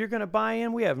 If you're going to buy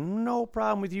in, we have no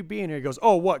problem with you being here. He goes,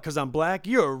 oh, what? Because I'm black?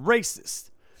 You're a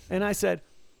racist. And I said,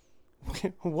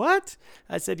 what?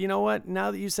 I said, you know what?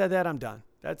 Now that you said that, I'm done.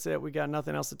 That's it. We got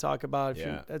nothing else to talk about.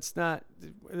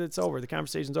 It's over. The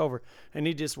conversation's over. And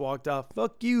he just walked off.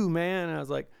 Fuck you, man. And I was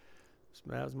like,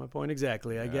 that was my point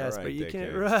exactly, I guess. Right, but you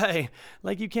can't, right.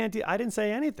 Like you can't I didn't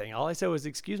say anything. All I said was,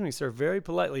 excuse me, sir, very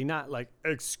politely, not like,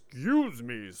 excuse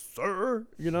me, sir.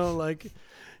 Like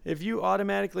if you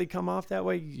automatically come off that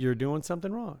way, you're doing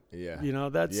something wrong. Yeah.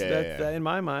 That's in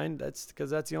my mind, that's because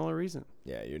that's the only reason.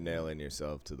 Yeah, you're nailing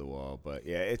yourself to the wall. But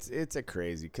yeah, it's a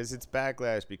crazy, because it's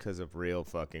backlash because of real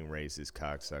fucking racist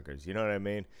cocksuckers. You know what I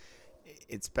mean?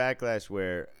 It's backlash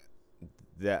where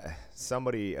that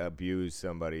somebody abused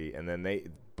somebody, and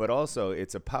then but also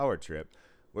it's a power trip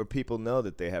where people know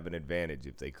that they have an advantage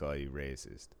if they call you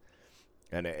racist.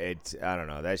 And I don't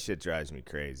know, that shit drives me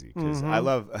crazy because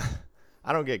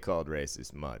I don't get called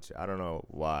racist much. I don't know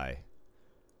why,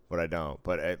 but I don't.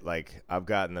 But I've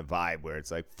gotten the vibe where it's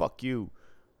like, fuck you,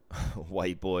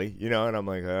 white boy, and I'm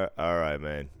like, all right,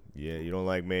 man. Yeah, you don't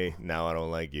like me. Now I don't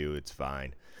like you. It's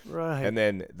fine. Right. And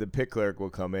then the pit clerk will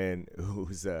come in,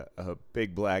 who's a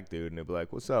big black dude, and he'll be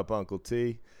like, what's up, Uncle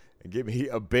T? And give me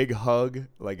a big hug,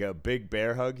 like a big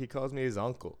bear hug. He calls me his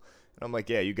uncle. I'm like,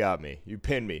 yeah, you got me. You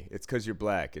pinned me. It's because you're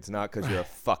black. It's not because you're a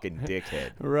fucking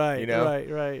dickhead. Right, you know?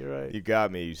 right. You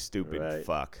got me, you stupid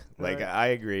fuck. Like, Right. I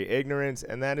agree. Ignorance,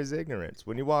 and that is ignorance.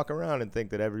 When you walk around and think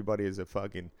that everybody is a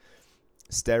fucking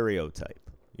stereotype,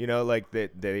 you know, like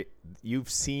that you've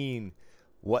seen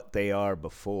what they are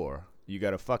before, you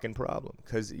got a fucking problem.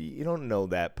 Because you don't know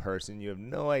that person. You have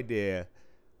no idea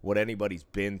what anybody's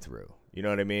been through. You know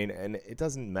what I mean? And it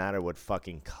doesn't matter what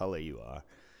fucking color you are.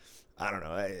 I don't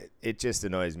know. It just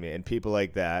annoys me. And people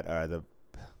like that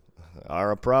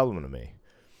are a problem to me.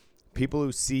 People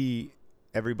who see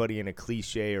everybody in a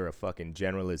cliche or a fucking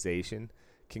generalization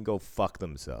can go fuck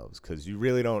themselves because you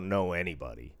really don't know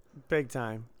anybody. Big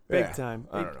time. Yeah, Time.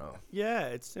 I don't know. Yeah,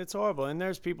 it's horrible. And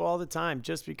there's people all the time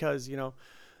just because, you know,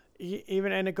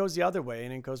 even, and it goes the other way,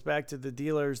 and it goes back to the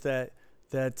dealers that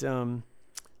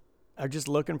are just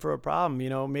looking for a problem. You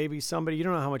know, maybe somebody, you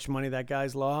don't know how much money that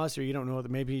guy's lost, or you don't know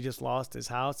that maybe he just lost his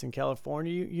house in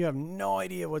California. You have no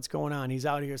idea what's going on. He's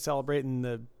out here celebrating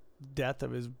the death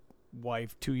of his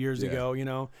wife 2 years ago, you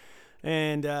know,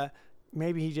 and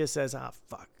maybe he just says, "Ah,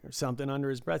 fuck," or something under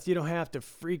his breath. You don't have to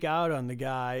freak out on the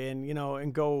guy and, you know,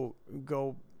 and go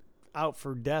out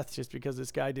for death just because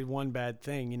this guy did one bad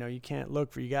thing. You know, you can't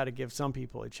you got to give some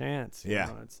people a chance. You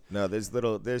know, No,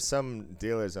 there's some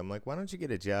dealers I'm like, why don't you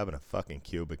get a job in a fucking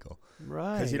cubicle?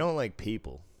 right. Because you don't like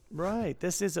people. Right.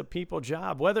 This is a people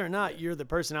job. Whether or not you're the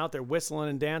person out there whistling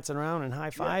and dancing around and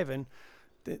high-fiving,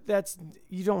 that's,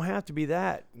 you don't have to be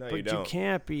that. No, but you don't. You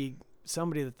can't be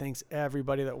somebody that thinks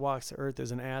everybody that walks the earth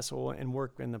is an asshole and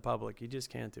work in the public. You just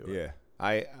can't do it. Yeah.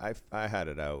 I had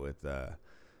it out with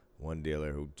one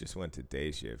dealer who just went to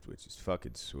day shift, which is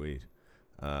fucking sweet.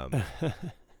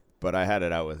 But I had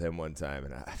it out with him one time,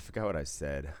 and I forgot what I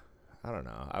said. I don't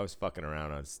know. I was fucking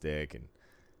around on stick and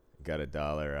got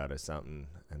 $1 out of something,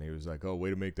 and he was like, "Oh, way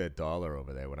to make that dollar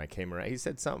over there." When I came around, he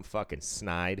said something fucking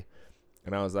snide,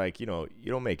 and I was like, you know,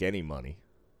 you don't make any money.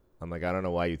 I'm like, I don't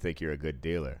know why you think you're a good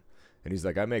dealer. And he's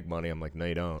like, I make money. I'm like, no,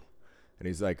 you don't. And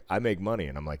he's like, I make money.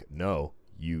 And I'm like, no,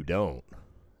 you don't.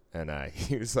 And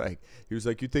he was like, you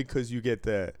think because you get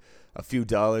a few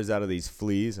dollars out of these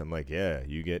fleas? I'm like, yeah,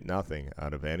 you get nothing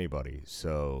out of anybody.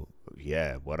 So,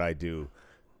 yeah, what I do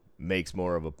makes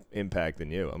more of an impact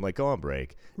than you. I'm like, go on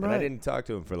break. Right. And I didn't talk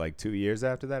to him for like 2 years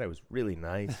after that. It was really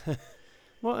nice.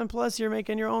 Well, and plus you're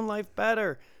making your own life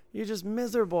better. You're just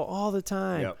miserable all the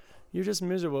time. Yep. You're just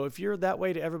miserable. If you're that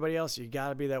way to everybody else, you got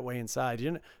to be that way inside.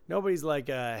 Nobody's like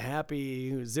a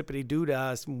happy zippity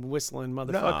doo-dah whistling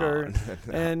motherfucker,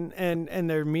 No. and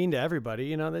they're mean to everybody.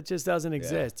 You know, that just doesn't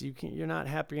exist. You're not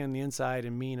happy on the inside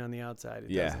and mean on the outside.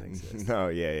 It doesn't exist. No,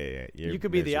 yeah. You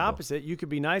could be the opposite. You could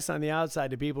be nice on the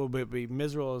outside to people, but be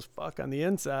miserable as fuck on the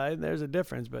inside. There's a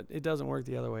difference, but it doesn't work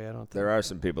the other way, I don't think. There are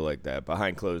some people like that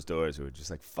behind closed doors who are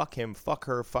just like, fuck him, fuck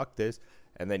her, fuck this.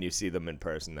 And then you see them in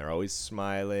person. They're always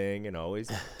smiling and always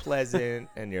pleasant.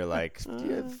 And you're like,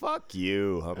 yeah, fuck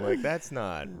you. I'm like, that's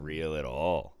not real at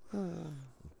all.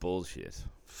 Bullshit.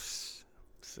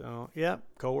 So, yeah,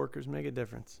 coworkers make a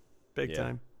difference. Big Yeah.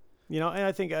 time. You know, and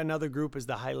I think another group is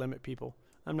the high limit people.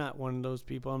 I'm not one of those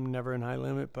people. I'm never in high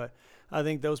limit. But I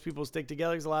think those people stick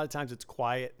together because a lot of times it's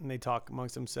quiet and they talk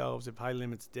amongst themselves. If high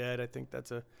limit's dead, I think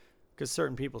that's because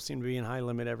certain people seem to be in high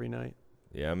limit every night.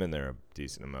 Yeah, I'm in there a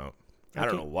decent amount. I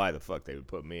don't know why the fuck they would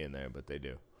put me in there, but they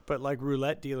do. But like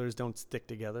roulette dealers don't stick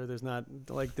together. There's not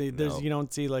like there's No. you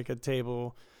don't see like a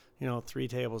table, 3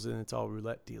 tables and it's all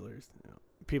roulette dealers.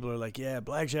 People are like, yeah,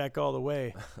 blackjack all the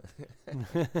way.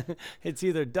 It's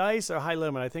either dice or high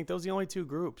limit. I think those are the only 2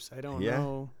 groups. I don't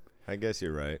know. I guess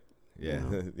you're right. Yeah,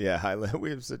 yeah. High limit.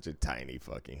 We have such a tiny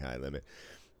fucking high limit.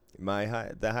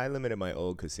 The high limit at my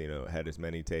old casino had as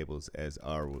many tables as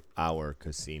our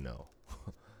casino.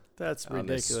 That's on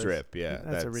ridiculous. the strip, yeah.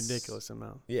 That's a ridiculous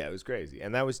amount. Yeah, it was crazy.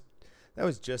 And that was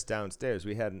just downstairs.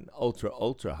 We had an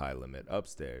ultra high limit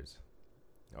upstairs.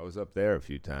 I was up there a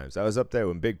few times. I was up there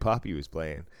when Big Papi was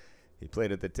playing. He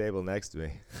played at the table next to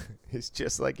me. He's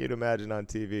just like you'd imagine on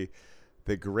TV.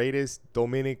 The greatest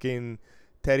Dominican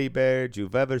teddy bear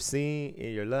you've ever seen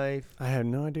in your life. I have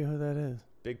no idea who that is.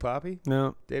 Big Papi?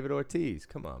 No. David Ortiz.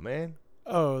 Come on, man.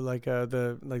 Oh, like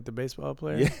the baseball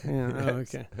player? Yeah. Oh,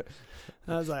 okay.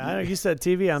 I was like, you said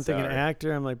TV. I'm thinking Sorry.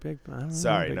 actor. I'm like, I don't know,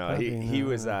 Sorry, Big no. Papi. He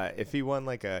was if he won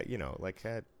like a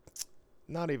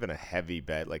not even a heavy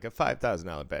bet, like a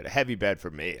 $5,000 bet, a heavy bet for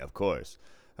me, of course,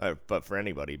 but for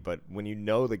anybody. But when you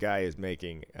know the guy is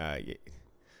making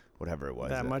whatever it was,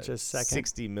 that much a second,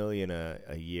 $60 million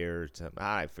a year or something.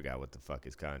 I forgot what the fuck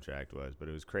his contract was, but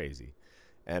it was crazy.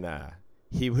 And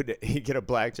he'd get a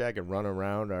blackjack and run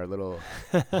around our little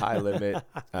high limit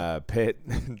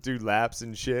pit, do laps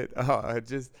and shit.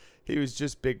 He was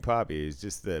just Big Poppy. He was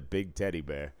just the big teddy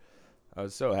bear. I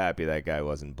was so happy that guy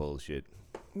wasn't bullshit.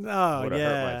 Oh, Would have yeah.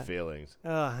 hurt my feelings.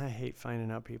 Oh, I hate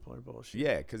finding out people are bullshit.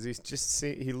 Yeah, because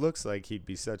he looks like he'd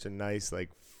be such a nice, like,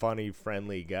 funny,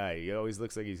 friendly guy. He always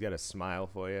looks like he's got a smile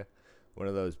for you. One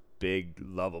of those big,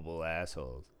 lovable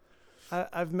assholes.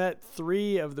 I've met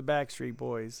 3 of the Backstreet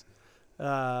Boys.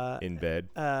 In bed.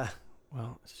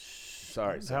 Well,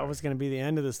 Sorry. that was going to be the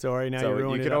end of the story. Now So you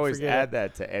ruined it. you can always add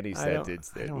that to any I don't-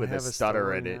 sentence I don't with a have a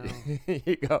stutter in story it.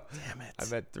 You go. Damn it. I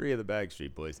met 3 of the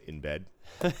Backstreet Boys in bed.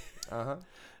 Uh-huh.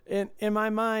 In my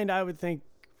mind, I would think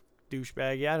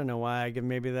douchebaggy. I don't know why.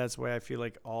 Maybe that's the way I feel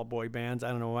like all boy bands. I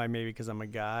don't know why. Maybe because I'm a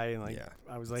guy and like Yeah,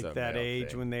 I was it's like a that male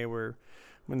age thing.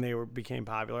 when they became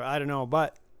popular. I don't know,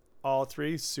 but all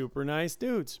 3 super nice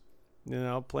dudes,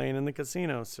 playing in the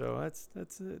casino. So it's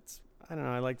I don't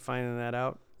know. I like finding that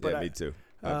out. Yeah, But me too.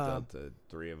 I've talked to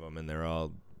 3 of them, and they're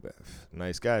all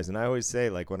nice guys. And I always say,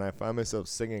 like, when I find myself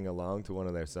singing along to one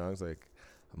of their songs, like,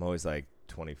 I'm always like,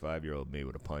 25-year-old me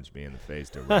would have punched me in the face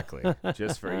directly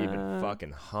just for even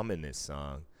fucking humming this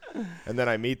song. And then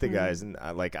I meet the guys, and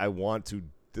I want to.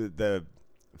 The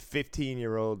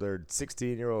 15-year-old or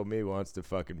 16-year-old me wants to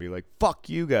fucking be like, fuck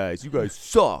you guys. You guys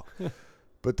suck.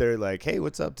 But they're like, hey,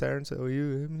 what's up, Terrence? How are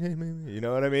you? You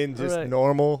know what I mean? Just Right.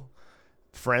 normal,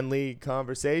 friendly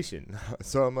conversation.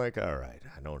 So I'm like, all right,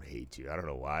 I don't hate you. I don't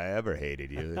know why I ever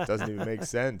hated you. It doesn't even make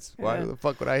sense. Why Yeah. the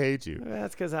fuck would I hate you?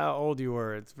 That's because how old you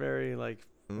were. It's very like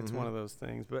it's one of those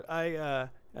things. But Darren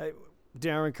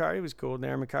McCarty was cool.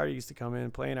 Darren McCarty used to come in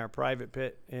and play in our private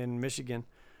pit in Michigan.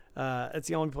 It's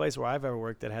the only place where I've ever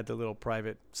worked that had the little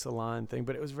private salon thing,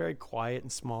 but it was very quiet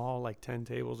and small, like 10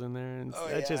 tables in there, and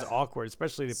that's just awkward,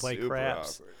 especially to play Super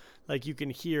craps. awkward. Like you can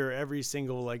hear every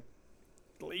single like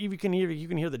you can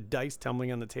hear the dice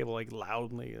tumbling on the table like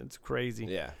loudly. It's crazy.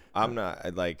 Yeah, I'm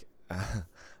not like.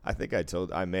 I think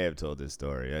I may have told this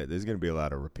story. There's gonna be a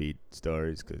lot of repeat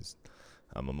stories because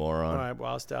I'm a moron. All right,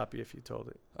 well I'll stop you if you told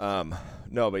it.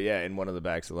 No, but yeah, in one of the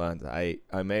back salons, I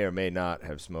may or may not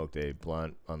have smoked a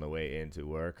blunt on the way into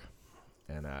work,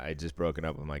 and I had just broken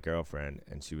up with my girlfriend,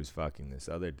 and she was fucking this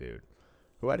other dude,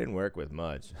 who I didn't work with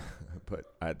much,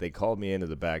 but they called me into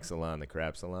the back salon, the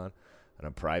crap salon, on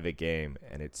a private game,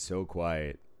 and it's so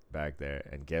quiet back there,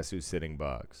 and guess who's sitting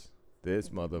box? This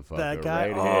motherfucker That guy.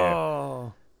 right here.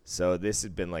 Oh. So this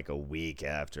had been like a week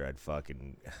after I'd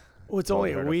fucking. Oh, it's told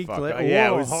only her a to week fuck later. off.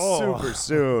 Yeah, it was Whoa. super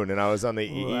soon, and I was on the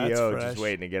Well, that's EEO fresh. just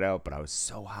waiting to get out, but I was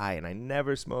so high, and I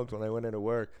never smoked when I went into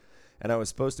work, and I was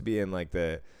supposed to be in like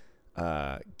the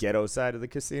ghetto side of the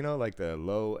casino, like the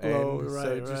low end, so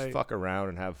right, just right. fuck around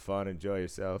and have fun, enjoy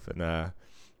yourself, and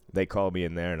they called me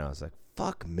in there, and I was like,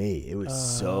 fuck me, it was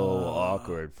so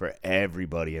awkward for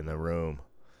everybody in the room.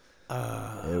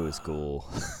 It was cool.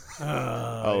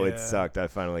 Oh, It sucked. I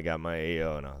finally got my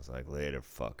EO, and I was like, later,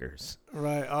 fuckers.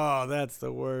 Right. Oh, that's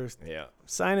the worst. Yeah.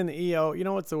 Signing the EO. You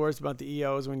know what's the worst about the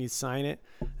EO is when you sign it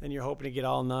and you're hoping to get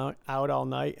out all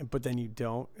night, but then you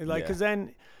don't. Like, because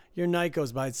then your night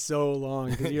goes by so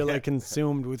long because you're like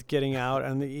consumed with getting out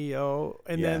on the EO,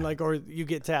 and then Yeah. like, or you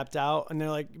get tapped out, and they're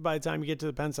like, by the time you get to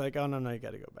the pencil, like, oh no, you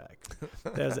got to go back.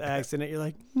 There's an accident. You're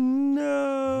like,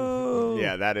 no.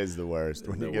 Yeah, that is the worst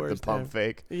when The you get the worst pump time.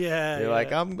 fake. Yeah. You're yeah.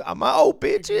 like, I'm out,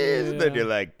 bitches. And then Yeah. you're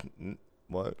like,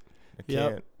 what? I Yep.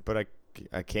 can't. But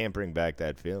I can't bring back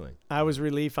that feeling. I was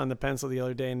relief on the pencil the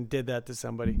other day and did that to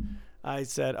somebody. I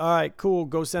said, all right, cool,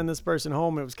 go send this person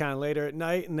home. It was kind of later at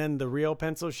night, and then the real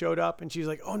pencil showed up, and she's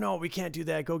like, oh, no, we can't do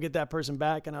that. Go get that person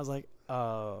back. And I was like,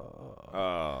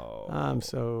 Oh. I'm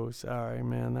so sorry,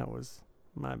 man. That was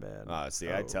my bad.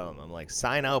 See, I tell him, I'm like,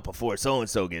 sign out before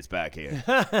so-and-so gets back here.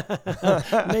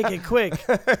 Make it quick.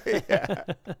 Yeah.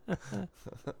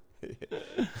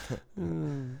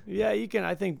 Yeah, you can.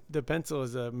 I think the pencil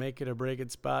is a make it or break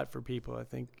it spot for people. I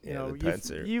think, The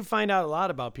pencil. you find out a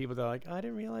lot about people that are like, I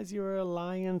didn't realize you were a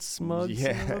lying, smug son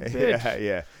of a bitch.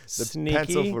 Yeah. The Sneaky.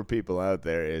 pencil for people out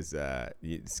there is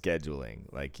scheduling.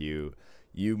 Like you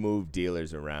move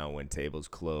dealers around when tables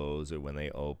close or when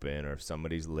they open, or if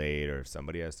somebody's late, or if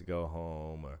somebody has to go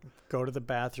home, or Go to the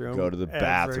bathroom. go to the every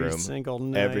bathroom single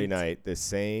night. every night. The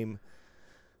same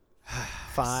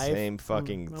Five. same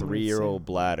fucking I'm gonna 3-year-old say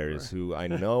bladders who I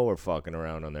know are fucking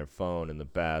around on their phone in the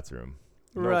bathroom.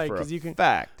 Know Right, for a 'cause you can-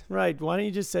 fact. Right. Why don't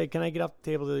you just say, can I get off the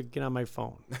table to get on my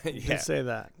phone? Yeah. Just say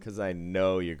that. Because I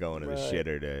know you're going to the Right.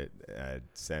 shitter to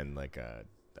send like a,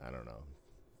 I don't know,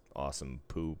 awesome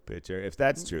poo picture. If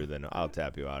that's true, then I'll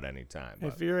tap you out anytime.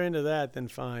 If you're into that, then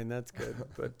fine. That's good.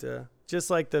 But just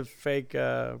like the fake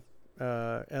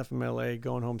FMLA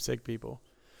going home sick people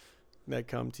that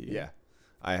come to you. Yeah.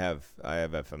 I have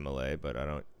FMLA, but I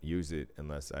don't use it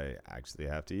unless I actually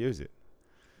have to use it.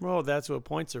 Well, that's what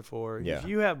points are for. Yeah. If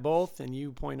you have both and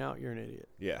you point out, you're an idiot.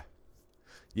 Yeah.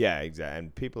 Yeah, exactly.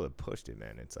 And people have pushed it,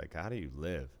 man. It's like, how do you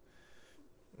live?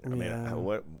 I mean,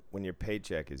 when your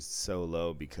paycheck is so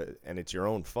low and it's your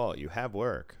own fault. You have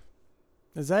work.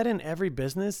 Is that in every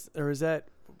business, or is that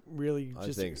really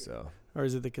just? I think so. Or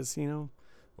is it the casino?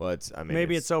 Well,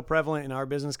 maybe it's so prevalent in our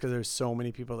business because there's so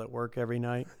many people that work every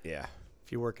night. Yeah.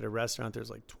 If you work at a restaurant, there's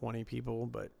like 20 people,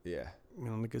 but yeah,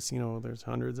 in the casino, there's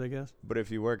hundreds, I guess. But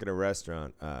if you work at a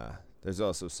restaurant, there's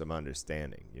also some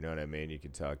understanding. You know what I mean? You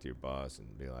can talk to your boss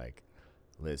and be like,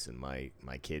 listen, my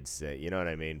kids say, you know what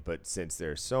I mean? But since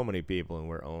there are so many people and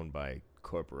we're owned by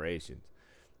corporations,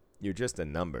 you're just a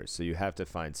number. So you have to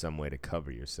find some way to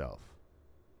cover yourself.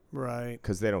 Right.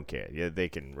 Because they don't care. Yeah, they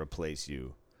can replace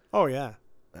you. Oh, yeah.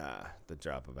 The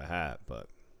drop of a hat, but.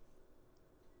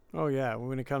 Oh, yeah.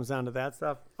 When it comes down to that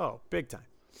stuff, big time.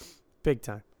 Big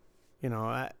time. You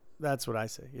know, that's what I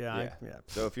say. Yeah.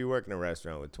 So if you work in a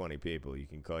restaurant with 20 people, you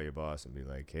can call your boss and be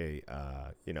like, hey,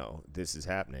 this is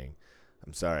happening.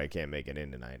 I'm sorry I can't make it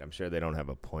in tonight. I'm sure they don't have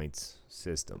a points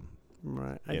system.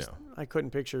 Right. I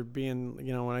couldn't picture being,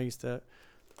 when I used to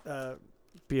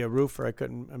be a roofer, I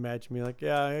couldn't imagine me like,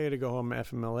 yeah, I got to go home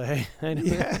FMLA.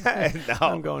 No.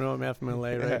 I'm going home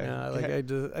FMLA right now. Like it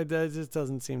just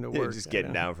doesn't seem to work. You're just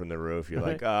getting down from the roof. You're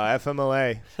like,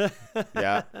 FMLA.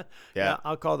 Yeah.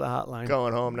 I'll call the hotline.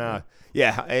 Going home now.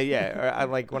 Yeah. I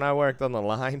like when I worked on the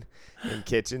line in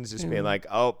kitchens, just being like,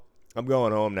 oh, I'm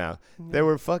going home now. There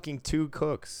were fucking 2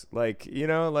 cooks,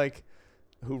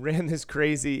 who ran this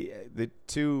crazy. There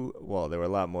were a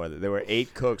lot more. There were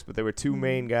 8 cooks, but there were 2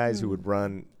 main guys who would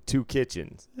run 2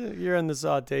 kitchens. You're in the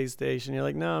saute station. You're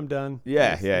like, no, I'm done.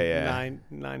 Yeah.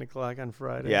 9 o'clock on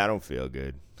Friday. Yeah, I don't feel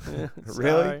good.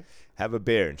 Really? Have a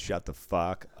beer and shut the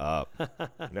fuck up.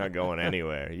 You're not going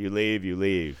anywhere. You leave.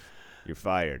 You're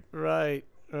fired. Right.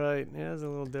 Yeah, it's a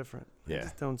little different. Yeah. I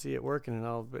just don't see it working at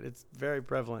all, but it's very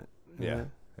prevalent. Yeah,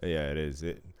 it is.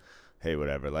 Hey,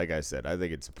 whatever. Like I said, I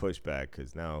think it's a pushback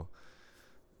because now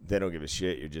they don't give a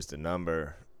shit. You're just a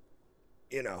number.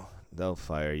 They'll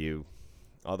fire you.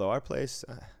 Although our place,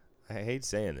 I hate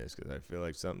saying this because I feel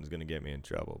like something's going to get me in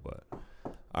trouble, but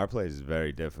our place is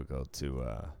very difficult to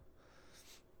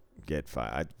get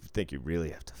fired. I think you really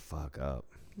have to fuck up.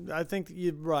 I think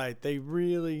you're right. You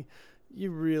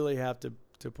really have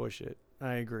to push it.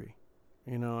 I agree.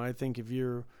 I think if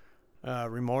you're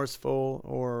remorseful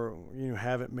or you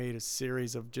haven't made a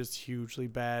series of just hugely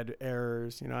bad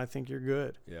errors, I think you're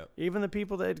good. Yeah. Even the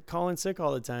people that call in sick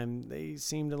all the time, they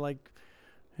seem to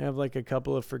have a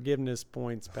couple of forgiveness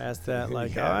points past that. All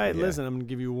right, listen, I'm gonna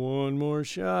give you one more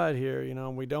shot here.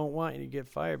 We don't want you to get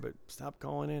fired, but stop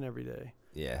calling in every day.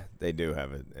 Yeah, they do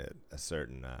have a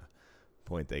certain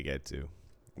point they get to.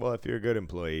 Well, if you're a good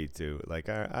employee too, like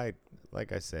I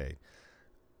say,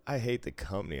 I hate the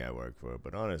company I work for,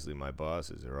 but honestly, my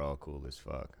bosses are all cool as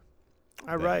fuck.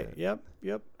 All right. Yep.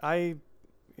 I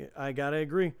gotta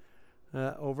agree.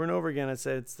 Over and over again, I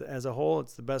said as a whole,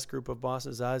 it's the best group of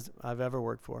bosses I've ever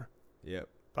worked for. Yep.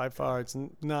 By far, it's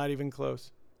not even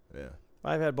close. Yeah.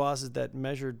 I've had bosses that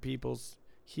measured people's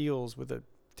heels with a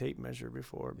tape measure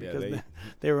before because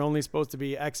they were only supposed to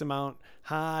be X amount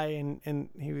high, and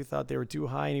he thought they were too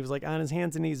high, and he was like on his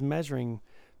hands and knees measuring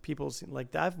people's,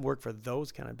 I've worked for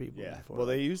those kind of people before. Well,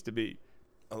 they used to be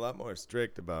a lot more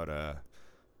strict about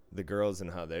the girls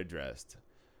and how they're dressed.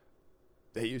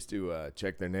 They used to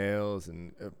check their nails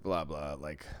and blah blah,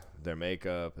 like their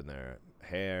makeup and their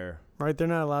hair. Right, they're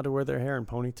not allowed to wear their hair in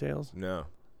ponytails. No.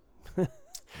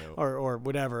 Or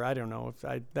whatever. I don't know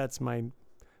if that's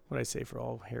what I say for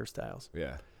all hairstyles.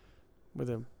 Yeah. I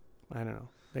don't know.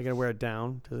 They gotta wear it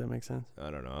down. Does that make sense?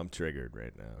 I don't know. I'm triggered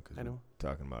right now because we're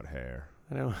talking about hair.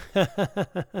 I know.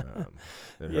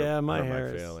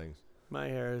 My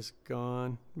hair is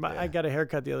gone. I got a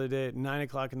haircut the other day at 9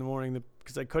 o'clock in the morning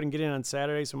because I couldn't get in on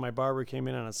Saturday, so my barber came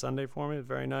in on a Sunday for me. It was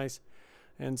very nice.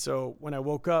 And so when I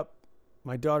woke up,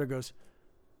 my daughter goes,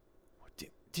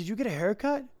 did you get a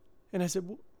haircut? And I said,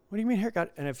 what do you mean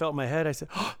haircut? And I felt my head. I said,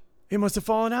 it must have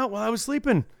fallen out while I was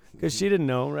sleeping because she didn't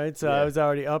know, right? So I was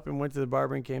already up and went to the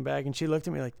barber and came back, and she looked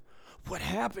at me like, what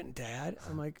happened, Dad?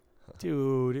 I'm like,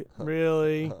 dude,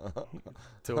 really?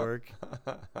 Dork.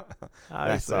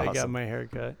 Obviously, awesome. I got my hair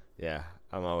cut. Yeah,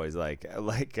 I'm always like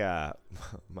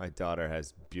my daughter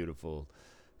has beautiful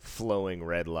flowing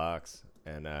red locks,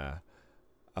 and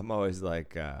I'm always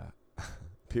like,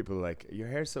 people are like, your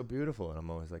hair's so beautiful, and I'm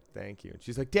always like, thank you. And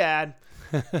she's like, Dad,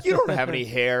 you don't have any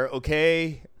hair,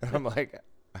 okay? And I'm like,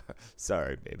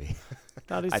 Sorry, baby.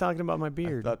 Thought he's talking about my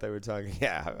beard. I thought they were talking.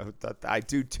 Yeah, I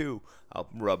do too. I'll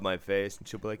rub my face, and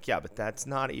she'll be like, "Yeah, but that's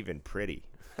not even pretty."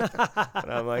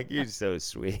 And I'm like, "You're so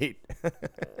sweet."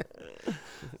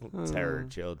 Terror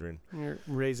children. You're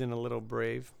raising a little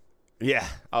Brave. Yeah.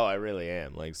 Oh, I really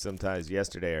am. Like sometimes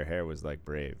yesterday, her hair was like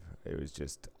Brave. It was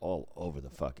just all over the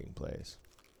fucking place.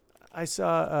 I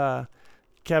saw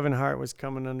Kevin Hart was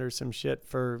coming under some shit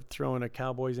for throwing a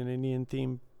Cowboys and Indian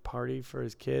theme party for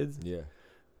his kids. Yeah.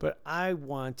 But I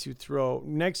want to throw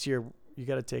next year. You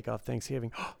got to take off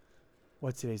Thanksgiving.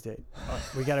 What's today's date?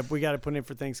 We got to put in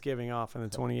for Thanksgiving off on the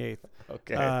 28th.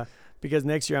 Okay. Because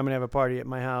next year I'm gonna have a party at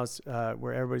my house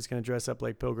where everybody's gonna dress up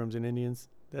like pilgrims and Indians.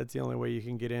 That's the only way you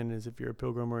can get in is if you're a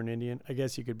pilgrim or an Indian. I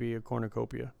guess you could be a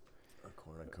cornucopia. A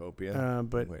cornucopia.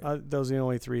 But those are the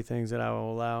only three things that I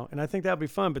will allow, and I think that'll be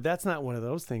fun. But that's not one of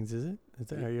those things, is it?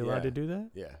 Are you allowed to do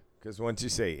that? Yeah. Because once you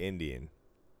say Indian,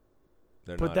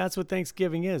 but that's what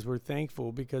Thanksgiving is. We're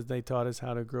thankful because they taught us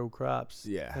how to grow crops.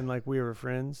 Yeah. And like we were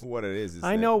friends. What it is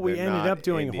I know we they're ended not up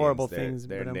doing Indians, horrible they're, things.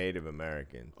 They're but Native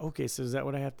American. okay, so is that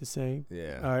what I have to say?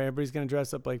 Yeah. All right, everybody's going to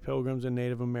dress up like pilgrims and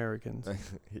Native Americans.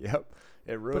 Yep.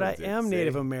 It ruins But I it, am see?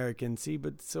 Native American, see,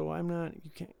 but so I'm not, you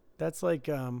can't, that's like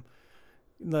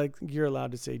you're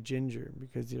allowed to say ginger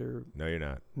because you're, No, you're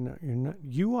not. no, you're not,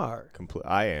 you are.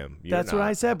 I am. You're That's what not.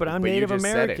 I said, but I'm you Native just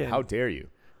said it. American. How dare you?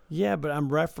 Yeah, but I'm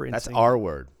referencing. That's our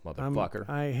word, I'm-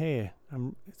 motherfucker.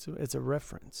 It's a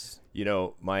reference. You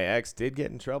know, my ex did get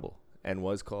in trouble and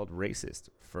was called racist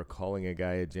for calling a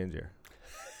guy a ginger.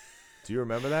 Do you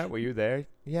remember that? Were you there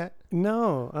yet?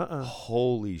 No,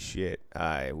 Holy shit!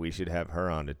 We should have her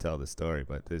on to tell the story.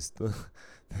 But this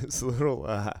little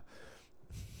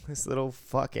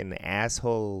fucking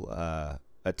asshole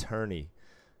attorney,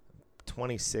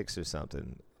 26 or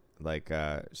something. Like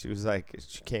she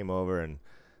came over and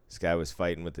this guy was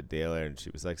fighting with the dealer, and she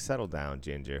was like, "Settle down,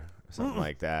 Ginger," or something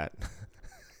like that.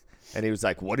 And he was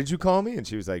like, "What did you call me?" And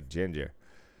she was like, "Ginger,"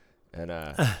 and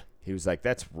he was like,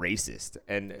 "That's racist."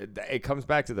 And it comes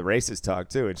back to the racist talk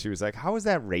too. And she was like, "How is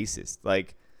that racist?"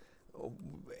 Like,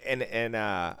 and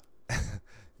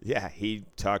yeah, he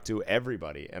talked to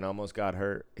everybody and almost got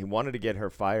her. He wanted to get her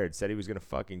fired. Said he was gonna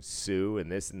fucking sue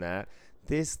and this and that.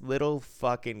 This little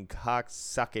fucking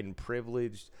cock-sucking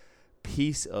privileged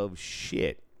piece of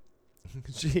shit.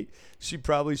 She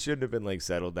probably shouldn't have been like,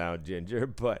 "Settle down, Ginger,"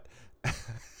 but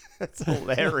it's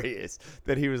hilarious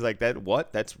that he was like,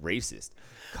 that's racist.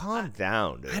 Calm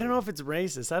down, dude. I don't know if it's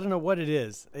racist. I don't know what it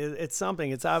is. It's something.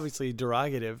 It's obviously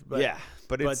derogative. But yeah,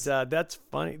 but that's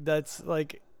funny. That's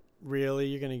like, really,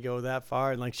 you're gonna go that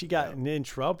far? And like, she got in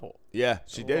trouble. Yeah,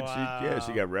 she did. Wow.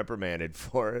 She got reprimanded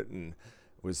for it and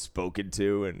was spoken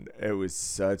to, and it was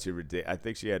such a ridiculous. I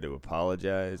think she had to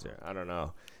apologize, or I don't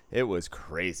know. It was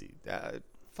crazy.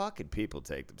 Fucking people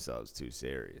take themselves too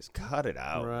serious. Cut it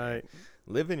out. Right. Man.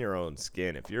 Live in your own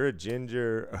skin. If you're a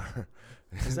ginger,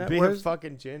 be worse? a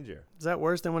fucking ginger. Is that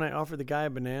worse than when I offered the guy a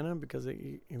banana because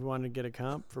he wanted to get a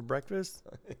comp for breakfast?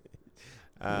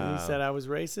 And he said I was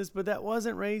racist, but that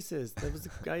wasn't racist. That was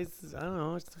the guy's, I don't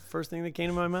know. It's the first thing that came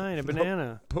to my mind, a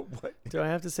banana. But what? Do I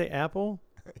have to say apple?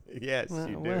 Yes,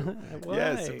 you do. Why?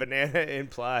 Yes, a banana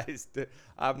implies.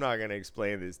 I'm not going to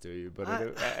explain this to you, but I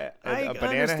a banana has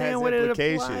understand what it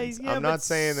implications. applies. Yeah, I'm but not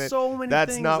saying that so many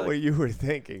that's things, not like, what you were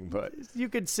thinking, but you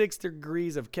could 6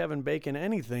 degrees of Kevin Bacon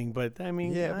anything, but I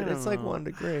mean, yeah, I but don't it's like know. 1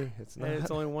 degree. It's not. It's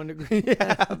only 1 degree.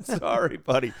 Yeah, I'm sorry,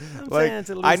 buddy. I'm Like, saying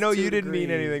it's at I least know 2 you didn't mean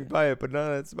degrees. anything by it, but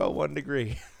no, it's about 1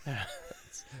 degree.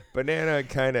 Banana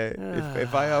kind of.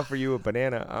 If I offer you a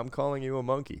banana, I'm calling you a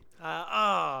monkey.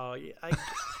 I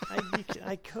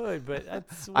could, but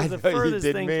that's I was the know you furthest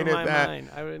didn't thing mean from it my that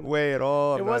mind. way at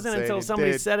all. It I'm not wasn't saying until you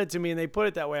somebody did. said it to me and they put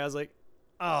it that way. I was like,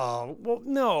 oh, well,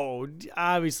 no,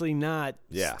 obviously not.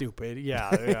 Yeah. Stupid.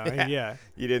 Yeah. Yeah.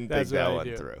 You didn't That's think that what I one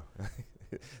do. through.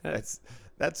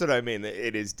 That's what I mean.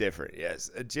 It is different.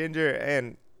 Yes, a ginger,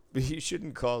 and you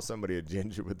shouldn't call somebody a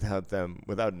ginger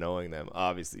without knowing them.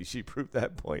 Obviously, she proved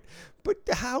that point. But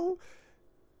how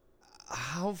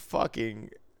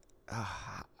fucking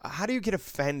how do you get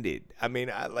offended? I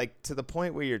mean, like to the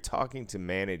point where you're talking to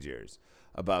managers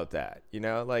about that. You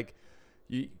know, like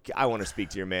I want to speak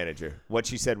to your manager. What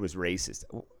she said was racist.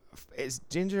 Is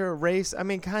ginger a race? I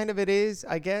mean, kind of it is,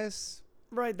 I guess.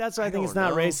 Right, that's why I think it's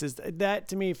not racist. That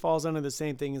to me falls under the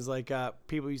same thing as like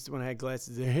people used to when I had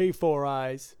glasses say, "Hey, 4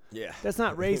 eyes." Yeah, that's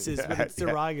not racist, but it's Yeah.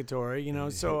 derogatory, you know.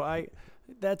 So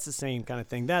that's the same kind of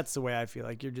thing. That's the way I feel.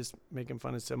 Like you're just making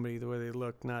fun of somebody the way they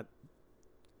look, not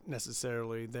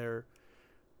necessarily their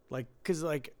Like, because,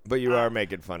 like... But you are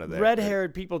making fun of that.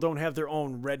 Red-haired people don't have their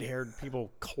own red-haired people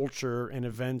culture and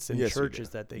events and Yes, churches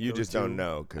that they go to. You just don't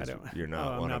know because you're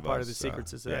not one I'm not of part us, of the secret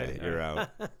society. Yeah, you're out.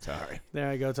 Sorry. There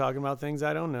I go, talking about things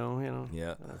I don't know, you know.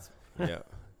 Yeah. Yeah.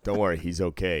 Don't worry, he's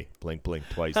okay. Blink, blink,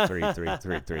 twice, 3, 3,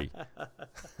 3, 3.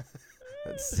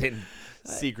 That's in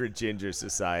secret ginger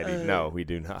society. No, we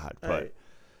do not.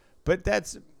 But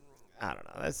that's, I don't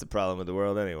know. That's the problem with the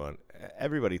world. Anyone,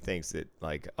 everybody thinks that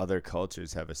like other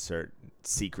cultures have a certain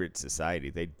secret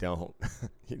society. They don't.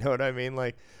 You know what I mean?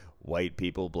 Like white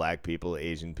people, black people,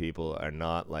 Asian people are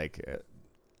not like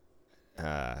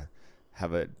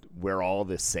we're all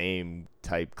the same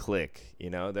type clique. You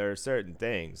know, there are certain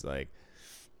things like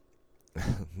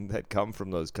that come from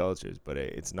those cultures, but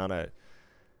it's not a.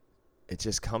 It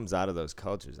just comes out of those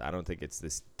cultures. I don't think it's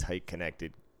this tight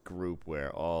connected group where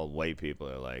all white people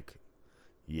are like,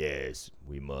 yes,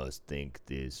 we must think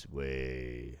this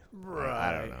way. Right.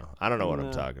 I don't know. I don't know what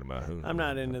I'm talking about. I'm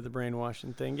not into the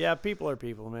brainwashing thing. Yeah, people are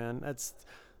people, man. It's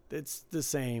the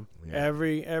same. Yeah.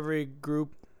 Every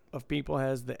group of people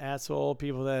has the asshole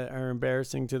people that are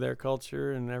embarrassing to their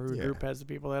culture, and every group has the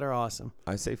people that are awesome.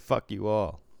 I say fuck you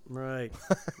all. Right.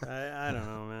 I don't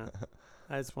know, man.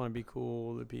 I just want to be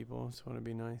cool with people. I just want to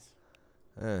be nice.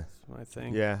 That's my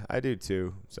thing. Yeah, I do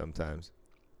too sometimes.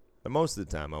 But most of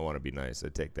the time I want to be nice. I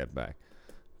take that back.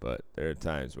 But there are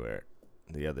times where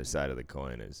the other side of the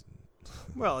coin is...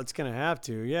 Well, it's going to have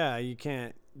to. Yeah, you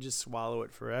can't just swallow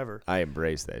it forever. I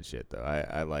embrace that shit, though.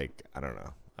 I like, I don't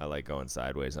know. I like going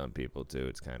sideways on people, too.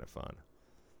 It's kind of fun.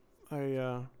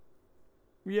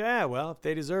 Yeah, well, if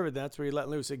they deserve it, that's where you let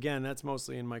loose. Again, that's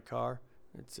mostly in my car.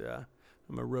 It's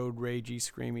I'm a road ragey,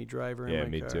 screamy driver in my car. Yeah,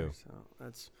 me too. So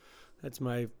that's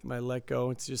my let go.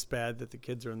 It's just bad that the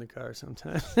kids are in the car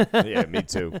sometimes. Yeah, me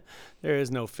too. There is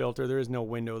no filter. There is no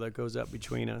window that goes up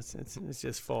between us. It's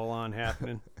just full on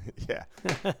happening. Yeah.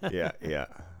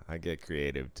 I get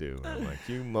creative too. I'm like,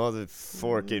 you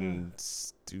motherfucking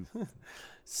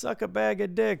Suck a bag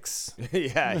of dicks.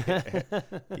 Yeah.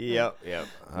 Yep.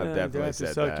 I've definitely said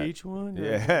that. Do I have to suck each one?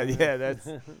 Yeah, that's...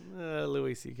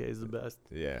 Louis C.K. is the best.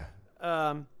 Yeah.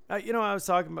 I was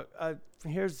talking about,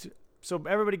 so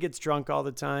everybody gets drunk all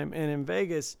the time. And in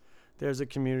Vegas, there's a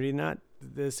community, not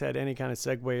this had any kind of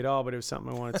segue at all, but it was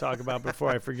something I want to talk about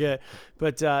before I forget.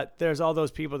 But there's all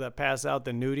those people that pass out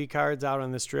the nudie cards out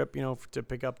on the strip, to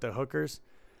pick up the hookers.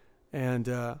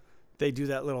 And they do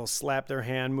that little slap their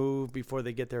hand move before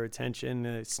they get their attention.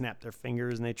 And they snap their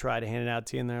fingers and they try to hand it out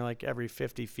to you. And they're like every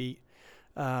 50 feet.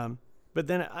 But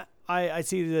then I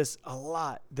see this a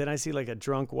lot. Then I see like a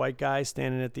drunk white guy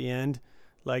standing at the end,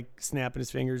 like snapping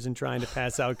his fingers and trying to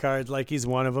pass out cards like he's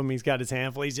one of them. He's got his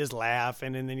handful. He's just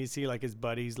laughing. And then you see like his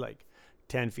buddies like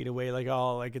 10 feet away, like,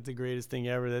 oh, like it's the greatest thing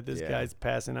ever that this guy's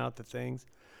passing out the things.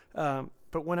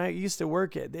 But when I used to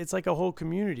work it's like a whole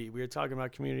community. We were talking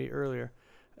about community earlier.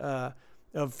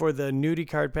 For the nudie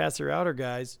card passer outer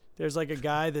guys, there's like a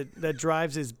guy that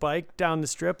drives his bike down the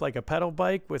strip, like a pedal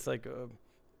bike with like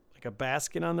a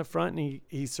basket on the front, and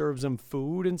he serves them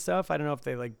food and stuff. I don't know if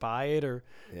they like buy it or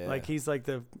like he's like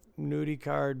the nudie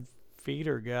card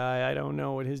feeder guy. I don't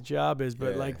know what his job is,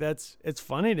 but like it's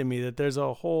funny to me that there's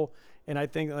a whole, and I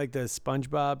think like the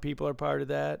SpongeBob people are part of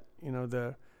that.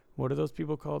 What are those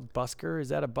people called? Busker? Is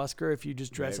that a busker if you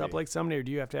just dress up like somebody, or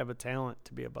do you have to have a talent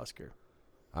to be a busker?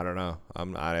 I don't know.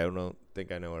 I don't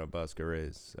think I know what a busker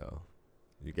is, so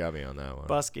you got me on that one.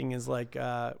 Busking is like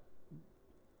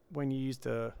when you used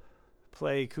to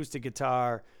play acoustic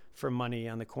guitar for money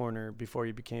on the corner before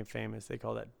you became famous. They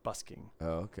call that busking.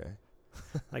 Oh, okay.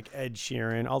 Like Ed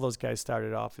Sheeran, all those guys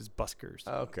started off as buskers.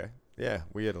 Oh, okay. Yeah,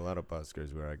 we had a lot of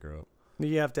buskers where I grew up.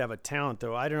 You have to have a talent,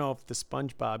 though. I don't know if the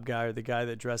SpongeBob guy or the guy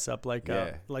that dress up like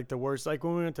the worst. Like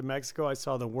when we went to Mexico, I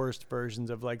saw the worst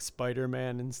versions of like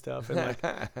Spider-Man and stuff, and like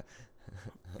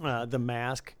the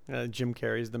Mask. Jim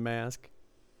Carrey's The Mask.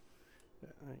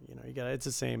 It's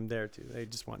the same there too. They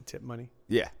just want tip money.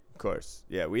 Yeah, of course.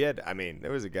 Yeah,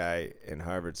 there was a guy in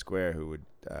Harvard Square who would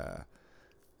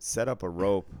set up a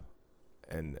rope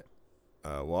and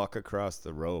walk across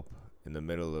the rope in the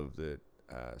middle of the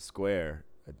square,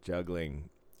 juggling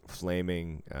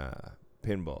flaming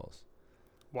pinballs.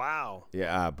 Wow.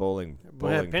 Yeah, bowling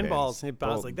pinballs. Pins. I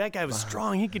was like, that guy was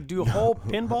strong. He could do whole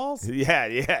pinballs? Yeah.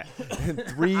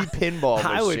 3 pinball machines.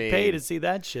 I would pay to see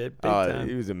that shit. Big time.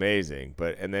 He was amazing.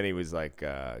 And then he was like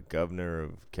governor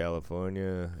of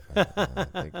California. I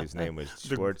think his name was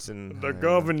Schwarzen. The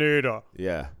governor.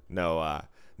 Yeah. No,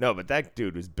 but that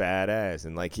dude was badass.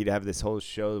 And like he'd have this whole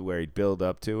show where he'd build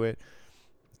up to it.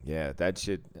 Yeah, that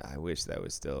shit. I wish that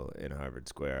was still in Harvard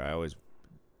Square. I always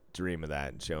dream of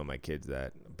that and showing my kids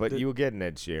that. But The- you'll get an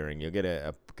Ed Sheeran. You'll get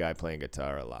a guy playing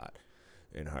guitar a lot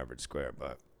in Harvard Square.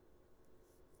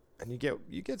 And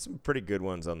you get some pretty good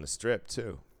ones on the Strip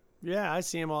too. Yeah, I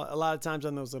see them a lot of times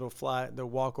on those little the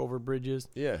walk-over bridges.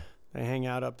 Yeah. They hang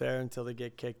out up there until they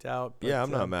get kicked out. But, Yeah,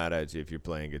 I'm not mad at you if you're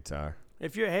playing guitar.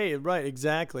 If you're, hey, right,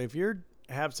 exactly. If you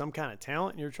have some kind of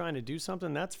talent and you're trying to do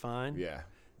something, that's fine. Yeah.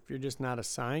 If you're just not a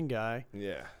sign guy.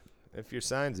 Yeah. If your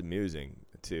sign's amusing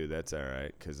too, that's all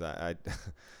right. Because I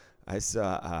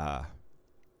saw,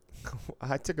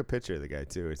 I took a picture of the guy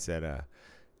too. It said,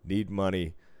 need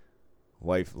money,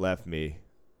 wife left me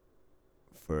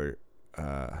for,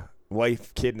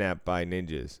 wife kidnapped by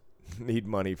ninjas. Need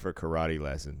money for karate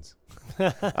lessons.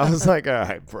 I was like, all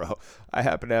right, bro. I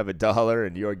happen to have $1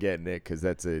 and you're getting it because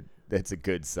that's a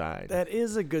good sign. That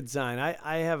is a good sign.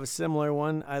 I have a similar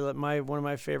one. One of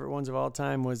my favorite ones of all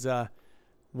time was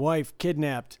wife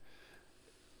kidnapped,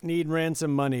 need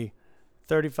ransom money,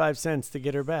 35 cents to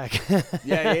get her back.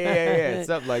 Yeah.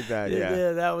 Something like that.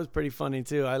 Yeah. That was pretty funny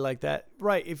too. I like that.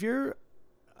 Right. If you're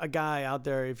a guy out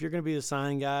there, if you're going to be the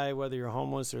sign guy, whether you're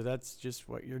homeless or that's just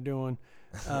what you're doing.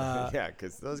 Yeah,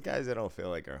 because those guys I don't feel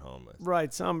like are homeless.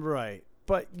 Right. Right.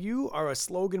 But you are a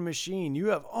slogan machine. You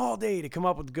have all day to come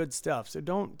up with good stuff. So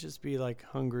don't just be like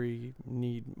hungry,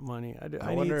 need money.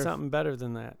 I need something better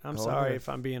than that. I'm sorry if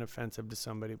I'm being offensive to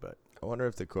somebody, but I wonder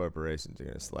if the corporations are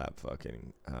going to slap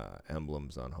fucking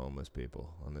emblems on homeless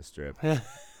people on the Strip.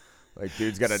 Like,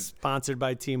 dude's got sponsored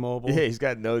by T-Mobile. Yeah, he's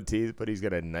got no teeth, but he's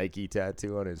got a Nike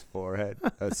tattoo on his forehead.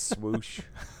 A swoosh.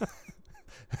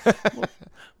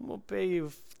 We'll pay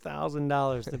you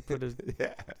 $1,000 to put a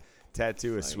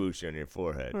tattoo a swoosh on your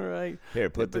forehead. All right. Here,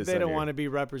 put this. But they don't want to be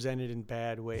represented in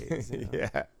bad ways. You know?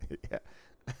 Yeah.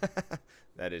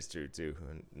 That is true too.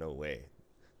 No way.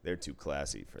 They're too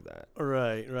classy for that.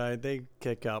 Right. They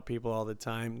kick out people all the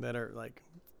time that are like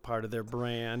part of their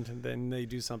brand, and then they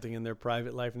do something in their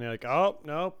private life, and they're like, "Oh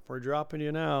no, we're dropping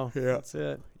you now." Yeah. That's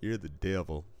it. You're the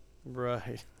devil.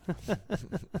 Right.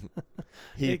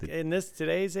 In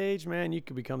today's age, man, you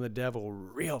could become the devil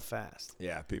real fast.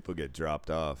 Yeah, people get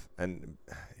dropped off, and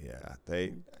yeah,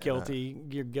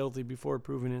 You're guilty before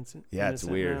proven innocent. Yeah, it's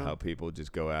weird now. how people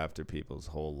just go after people's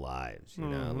whole lives. You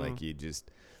know, like you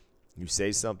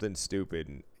say something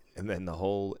stupid, and then the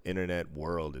whole internet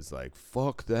world is like,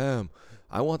 "Fuck them!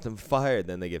 I want them fired."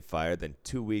 Then they get fired. Then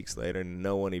 2 weeks later,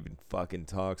 no one even fucking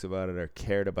talks about it or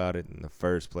cared about it in the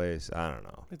first place. I don't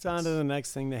know. It's on to the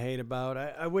next thing to hate about.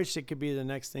 I wish it could be the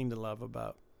next thing to love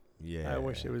about. Yeah. I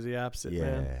wish it was the opposite, yeah.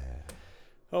 man.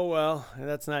 Oh, well,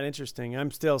 that's not interesting.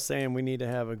 I'm still saying we need to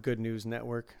have a good news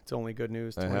network. It's only good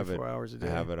news 24 hours a day. I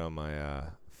have it on my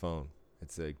phone.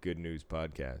 It's a good news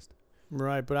podcast.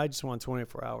 Right, but I just want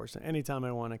 24 hours. Anytime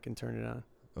I want, I can turn it on.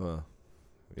 Well,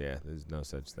 yeah, there's no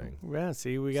such thing. Yeah,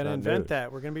 see, we got to invent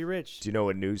that. We're going to be rich. Do you know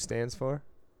what news stands for?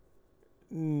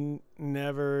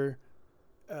 Never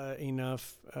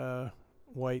enough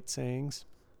white sayings.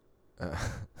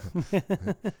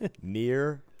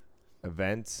 Near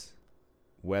events,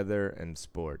 weather, and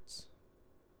sports.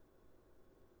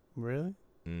 Really?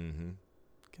 Mm-hmm.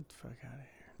 Get the fuck out of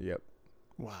here. Yep.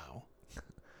 Wow.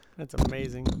 That's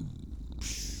amazing.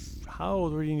 How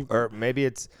old were you? Or maybe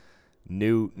it's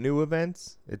new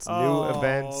events. It's new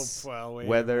events,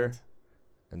 weather,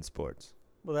 and sports.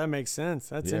 Well, that makes sense.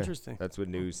 That's interesting. That's what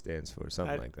news stands for.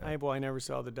 Something like that. I never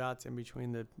saw the dots in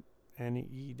between the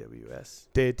NEWS.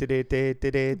 Good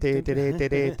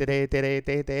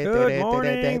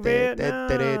morning, Vietnam.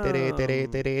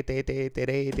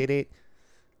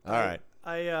 All right.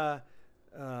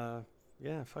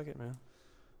 Yeah, fuck it, man.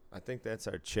 I think that's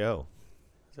our show.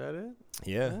 Is that it?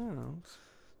 Yeah. I don't know.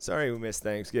 Sorry we missed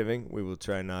Thanksgiving. We will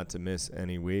try not to miss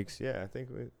any weeks. Yeah, I think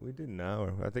we did an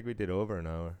hour. I think we did over an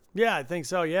hour. Yeah, I think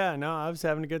so. Yeah, no, I was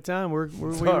having a good time. We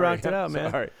rocked it out,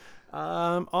 man. Sorry.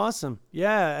 Awesome.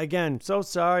 Yeah, again, so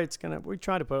sorry. We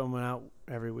try to put them out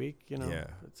every week, you know. Yeah.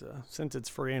 It's, since it's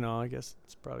free and all, I guess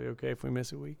it's probably okay if we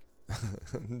miss a week.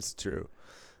 It's true.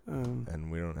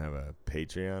 And we don't have a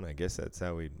Patreon. I guess that's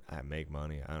how I make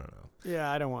money. I don't know.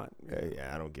 Yeah, I don't want.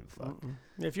 Yeah, I don't give a fuck.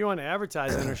 If you want to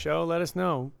advertise on our show, let us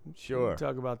know. Sure. We'll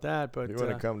talk about that. But if you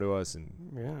want to come to us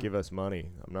and give us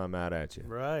money, I'm not mad at you.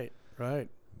 Right.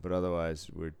 But otherwise,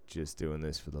 we're just doing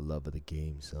this for the love of the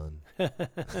game, son.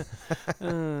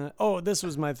 This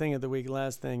was my thing of the week.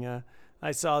 Last thing.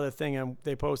 I saw the thing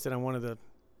they posted on one of the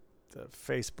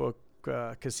Facebook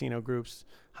casino groups.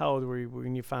 How old were you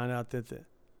when you found out that the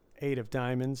 8 of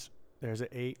diamonds, there's an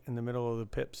 8 in the middle of the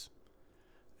pips?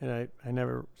 And I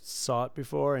never saw it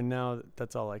before, and now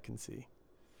that's all I can see.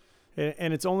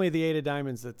 And it's only the 8 of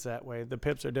diamonds that's that way. The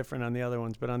pips are different on the other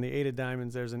ones, but on the 8 of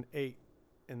diamonds, there's an 8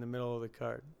 in the middle of the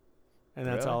card, and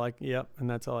that's Really? and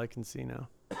that's all I can see now.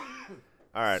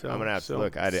 All right, So- I'm gonna have so- to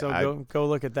look. go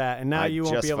look at that, and now I you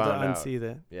won't just be able to found out. unsee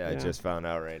that. Yeah, I just found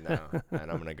out right now,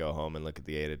 and I'm gonna go home and look at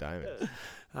the 8 of diamonds.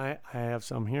 I have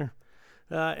some here.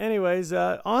 Anyways,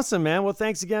 awesome, man. Well,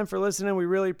 thanks again for listening. We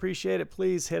really appreciate it.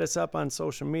 Please hit us up on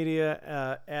social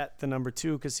media at the number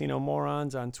 2 Casino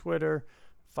Morons on Twitter.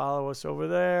 Follow us over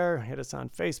there. Hit us on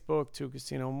Facebook, 2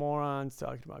 Casino Morons,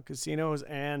 talking about casinos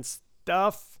and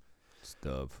stuff.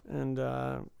 And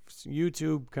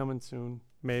YouTube coming soon,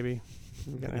 maybe.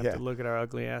 We're gonna have to look at our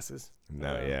ugly asses.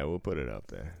 No, we'll put it up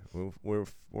there. We're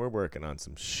working on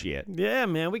some shit. Yeah,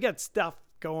 man, we got stuff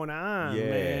going on, Yeah.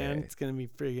 man. It's gonna be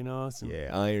freaking awesome. Yeah,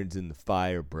 irons in the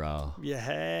fire, bro.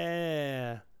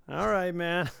 Yeah. All right,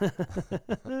 man.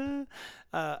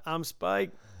 I'm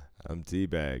Spike. I'm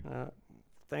T-Bag.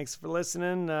 Thanks for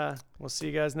listening. We'll see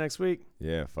you guys next week.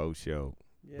 Yeah, faux show.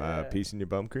 Yeah. Peace in your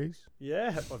bum crease?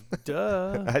 Yeah. Well,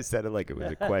 duh. I said it like it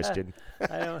was a question.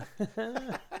 I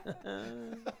don't.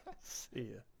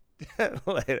 See ya.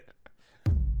 Later.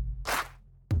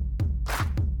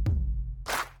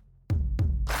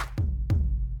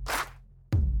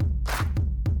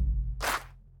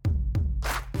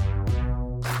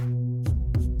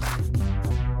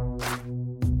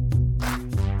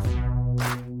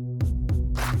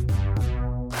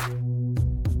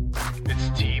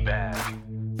 It's T-Bag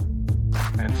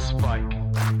and Spike.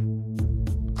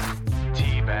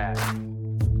 T-Bag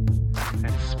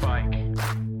and Spike.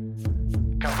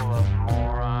 Couple of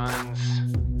morons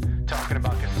talking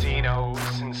about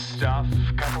casinos and stuff.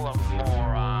 Couple of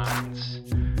morons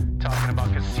talking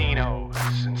about casinos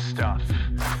and stuff.